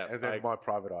 Yeah, and then My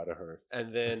Private Idaho,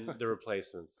 and then The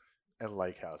Replacements, and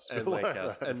Lake House,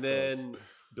 and then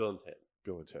Bill and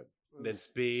Ted. Then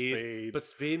Speed. But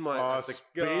Speed might. Speed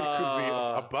could be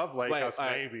above Lake House,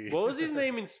 maybe. What was his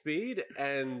name in Speed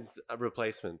and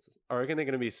Replacements? I reckon they're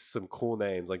going to be some cool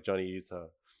names like Johnny Utah.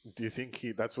 Do you think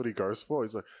that's what he goes for?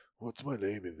 He's like, what's my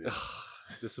name in this?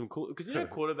 There's some cool, because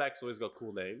quarterbacks always got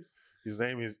cool names. His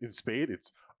name is in Speed.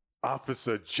 It's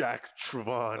Officer Jack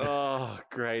Trevon. Oh,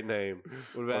 great name.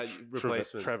 What about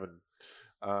Replacements?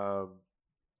 Trevon.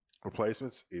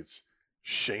 Replacements. It's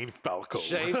Shane Falco.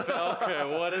 Shane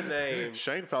Falco, what a name.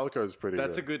 Shane Falco is pretty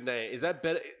That's a good name. Is that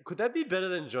better? Could that be better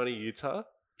than Johnny Utah?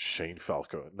 Shane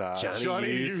Falco. Nah,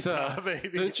 Johnny Utah, baby.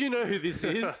 Don't you know who this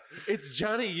is? It's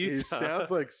Johnny Utah. He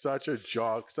sounds like such a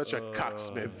jock, such a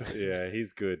cucksmith. Yeah,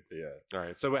 he's good. Yeah. All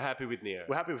right, so we're happy with Neo.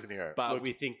 But look,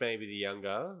 we think maybe the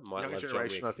younger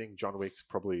generation, I think John Wick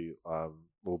probably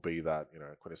will be that,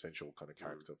 quintessential kind of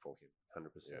character for him. 100%.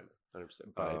 Yeah. 100%.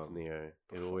 But it's Neo.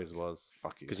 It always was.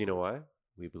 Fuck you. Because you know why?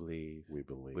 We believe.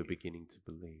 We're beginning to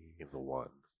believe. In the one.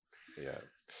 Yeah.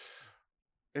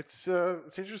 It's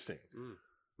interesting.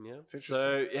 Yeah. It's interesting.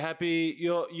 So you're happy?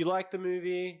 You liked the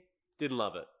movie? Didn't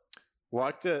love it?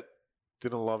 Liked it.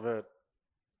 Didn't love it.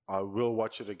 I will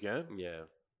watch it again. Yeah.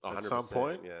 100%, at some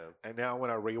point. Yeah. And now when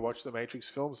I rewatch the Matrix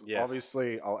films,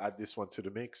 obviously I'll add this one to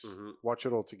the mix. Watch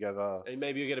it all together. And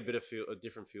maybe you get a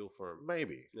different feel for them.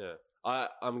 Maybe. Yeah.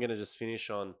 I'm gonna just finish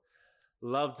on.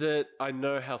 Loved it. I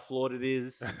know how flawed it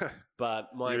is, but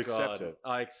my you God, accept it.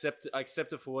 I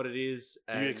accept it for what it is.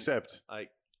 Do you accept?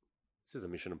 This is a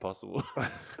Mission Impossible.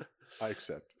 I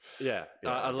accept. Yeah,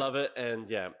 I love it,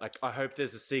 and I hope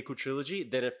there's a sequel trilogy.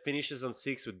 Then it finishes on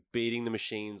 6 with beating the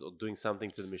machines or doing something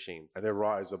to the machines, and they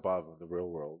rise above in the real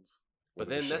world. But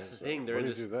then that's the thing. They're in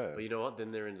this. But you know what?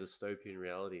 Then they're in dystopian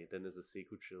reality. Then there's a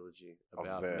sequel trilogy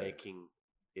about making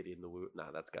it in the world.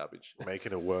 Nah, that's garbage.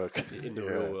 Making it work in the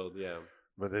real world. Yeah.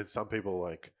 But then some people are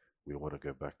like, we want to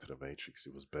go back to the Matrix.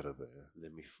 It was better there.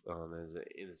 And then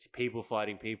there's people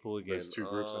fighting people again. There's 2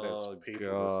 groups and it's people.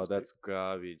 God, that's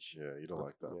garbage. Yeah, you don't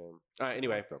like that. Yeah. All right,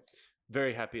 anyway,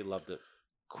 very happy, loved it.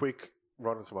 Quick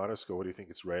Rotten Tomato score. What do you think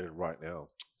it's rated right now?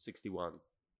 61.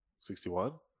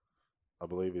 61? I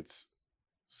believe it's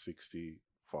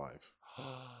 65.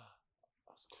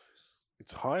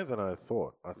 It's higher than I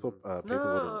thought. I thought people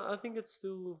would. No, I think it's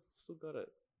still got it.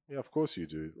 Yeah, of course you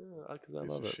do. Yeah, because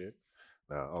I love it. Shit.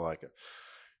 No, I like it.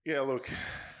 Yeah, look,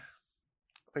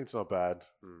 I think it's not bad.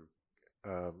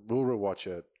 We'll rewatch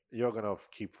it. You're gonna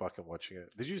keep fucking watching it.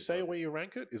 Did you say where you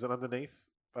rank it? Is it underneath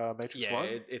Matrix 1?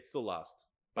 Yeah, it's still last.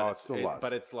 But it's still last.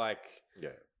 But it's like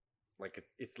like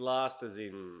it's last as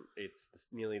in it's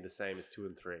nearly the same as 2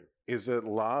 and 3. Is it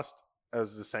last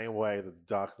as the same way that The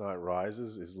Dark Knight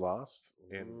Rises is last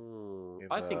in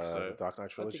I think so. The Dark Knight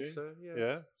trilogy? I think so. Yeah.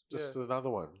 Yeah. Just another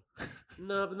one.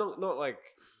 No, but not like.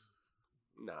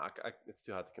 Nah, it's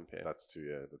too hard to compare. That's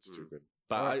too good.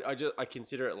 But I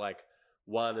consider it like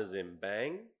 1 as in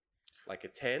bang, like a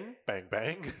 10. Bang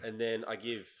bang. And then I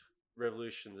give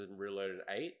Revolutions and Reloaded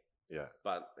 8. Yeah.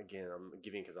 But again, I'm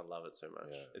giving because I love it so much.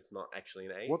 Yeah. It's not actually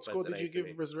an 8. What score did you give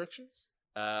Resurrections?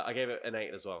 I gave it an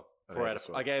 8 as well.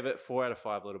 I gave it 4 out of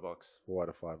 5 letterbox. 4 out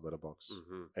of 5 letterbox.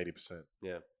 80%.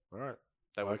 Yeah. All right.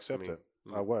 I accept it.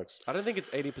 That works. I don't think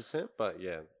it's 80%, but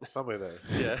yeah. Somewhere there.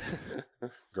 Yeah.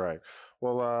 Great.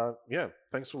 Well,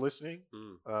 thanks for listening.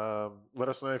 Let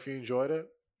us know if you enjoyed it.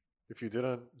 If you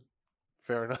didn't,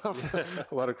 fair enough.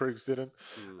 A lot of critics didn't.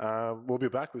 We'll be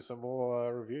back with some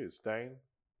more reviews. Dane,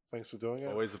 thanks for doing it.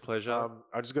 Always a pleasure.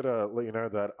 I just got to let you know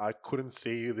that I couldn't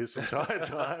see you this entire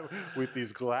time with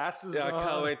these glasses on. I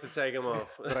can't wait to take them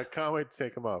off. But I can't wait to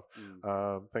take them off.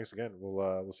 Thanks again.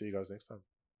 We'll see you guys next time.